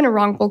has been a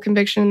wrongful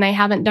conviction and they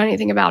haven't done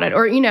anything about it?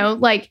 Or,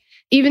 like,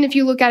 even if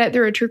you look at it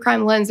through a true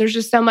crime lens, there's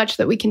just so much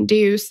that we can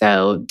do.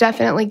 So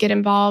definitely get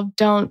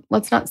involved.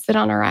 Let's not sit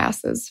on our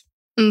asses.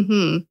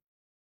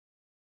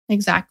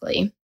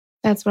 Exactly.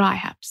 That's what I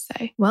have to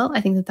say. Well,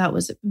 I think that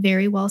was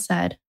very well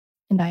said.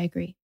 And I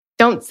agree.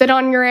 Don't sit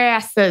on your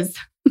asses.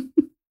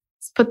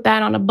 Let's put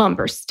that on a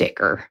bumper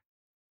sticker.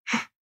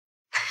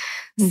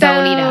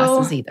 Don't eat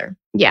asses either.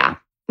 Yeah.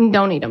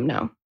 Don't eat them,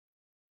 no.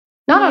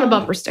 Not on a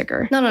bumper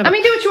sticker. No. I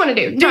mean, do what you want to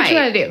do. Do what you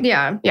want to do.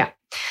 Yeah.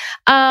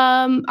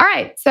 All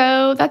right.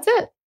 So that's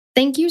it.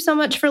 Thank you so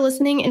much for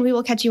listening, and we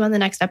will catch you on the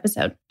next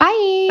episode.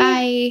 Bye.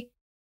 Bye.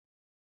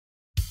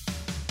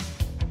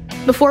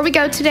 Before we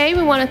go today,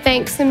 we want to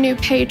thank some new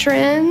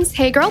patrons.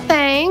 Hey Girl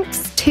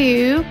Thanks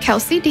to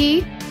Kelsey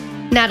D,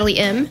 Natalie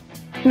M,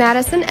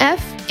 Madison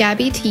F,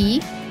 Gabby T,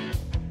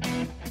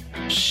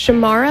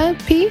 Shamara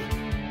P,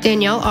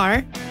 Danielle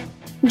R,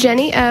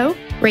 Jenny O,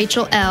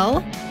 Rachel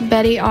L,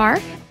 Betty R,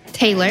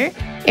 Taylor,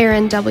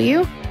 Aaron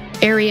W,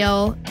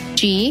 Ariel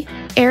G,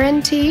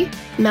 Aaron T,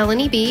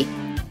 Melanie B,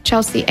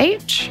 Chelsea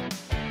H,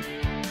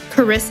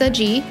 Carissa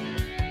G,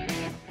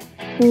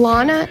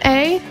 Lana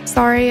A,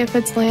 sorry if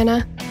it's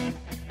Lana.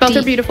 Both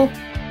are beautiful.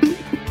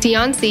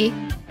 Dion C,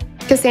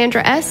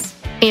 Cassandra S,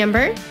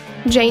 Amber,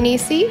 Janie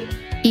C,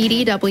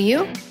 Edie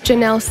W,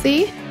 Janelle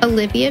C,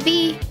 Olivia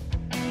V.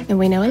 And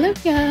we know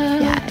Olivia.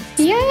 Yes.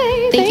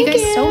 Yay. Thank you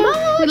guys so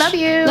much. We love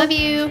you. Love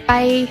you.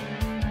 Bye.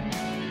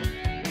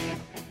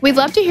 We'd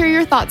love to hear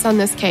your thoughts on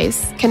this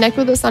case. Connect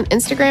with us on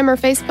Instagram or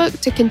Facebook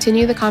to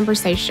continue the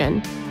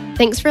conversation.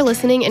 Thanks for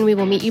listening, and we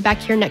will meet you back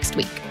here next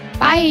week.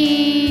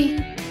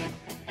 Bye.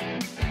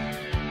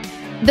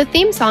 The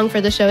theme song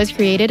for the show is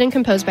created and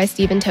composed by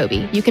Stephen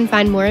Toby. You can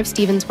find more of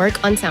Stephen's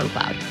work on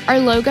SoundCloud. Our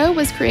logo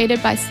was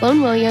created by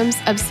Sloan Williams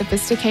of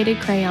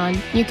Sophisticated Crayon.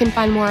 You can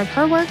find more of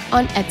her work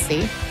on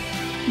Etsy.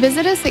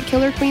 Visit us at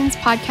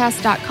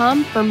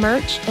killerqueenspodcast.com for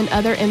merch and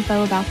other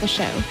info about the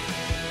show.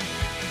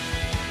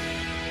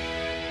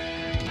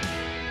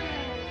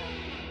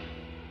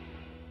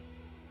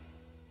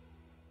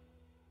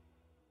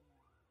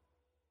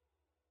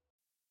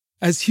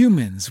 As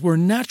humans, we're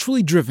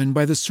naturally driven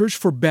by the search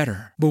for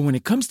better. But when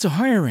it comes to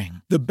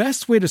hiring, the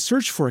best way to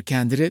search for a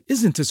candidate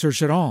isn't to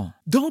search at all.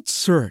 Don't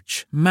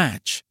search,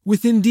 match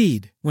with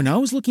Indeed. When I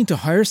was looking to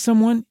hire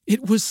someone,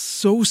 it was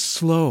so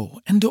slow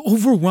and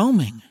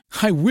overwhelming.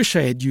 I wish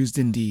I had used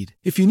Indeed.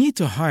 If you need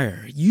to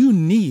hire, you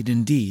need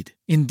Indeed.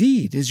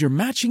 Indeed is your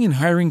matching and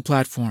hiring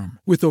platform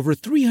with over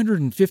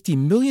 350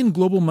 million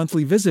global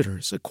monthly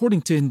visitors,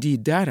 according to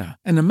Indeed data,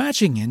 and a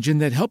matching engine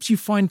that helps you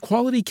find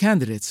quality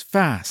candidates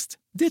fast.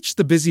 Ditch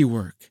the busy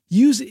work.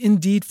 Use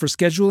Indeed for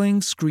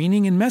scheduling,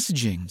 screening, and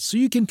messaging so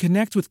you can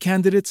connect with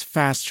candidates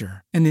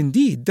faster. And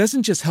Indeed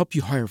doesn't just help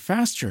you hire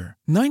faster.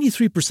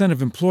 93%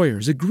 of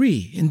employers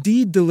agree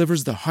Indeed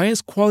delivers the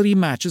highest quality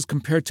matches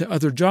compared to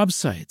other job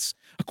sites,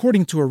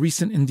 according to a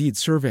recent Indeed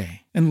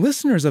survey. And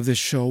listeners of this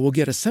show will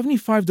get a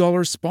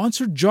 $75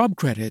 sponsored job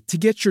credit to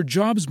get your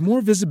jobs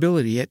more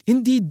visibility at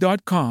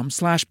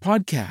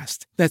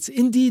Indeed.com/podcast. That's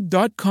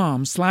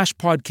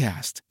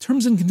Indeed.com/podcast.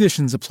 Terms and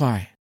conditions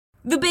apply.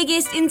 The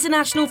biggest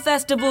international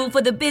festival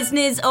for the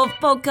business of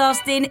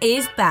podcasting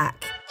is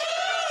back.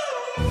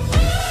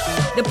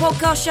 The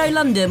Podcast Show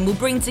London will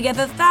bring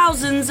together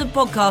thousands of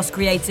podcast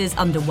creators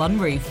under one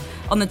roof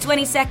on the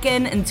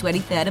 22nd and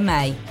 23rd of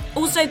May.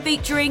 Also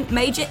featuring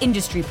major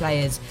industry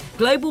players,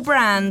 global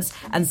brands,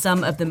 and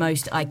some of the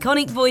most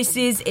iconic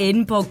voices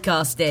in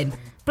podcasting.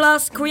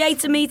 Plus,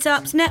 creator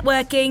meetups,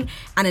 networking,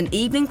 and an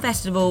evening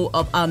festival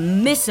of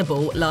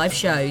unmissable live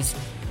shows.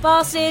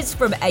 Passes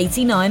from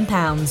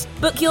 £89.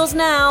 Book yours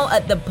now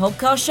at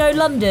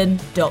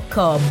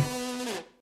thepodcastshowlondon.com.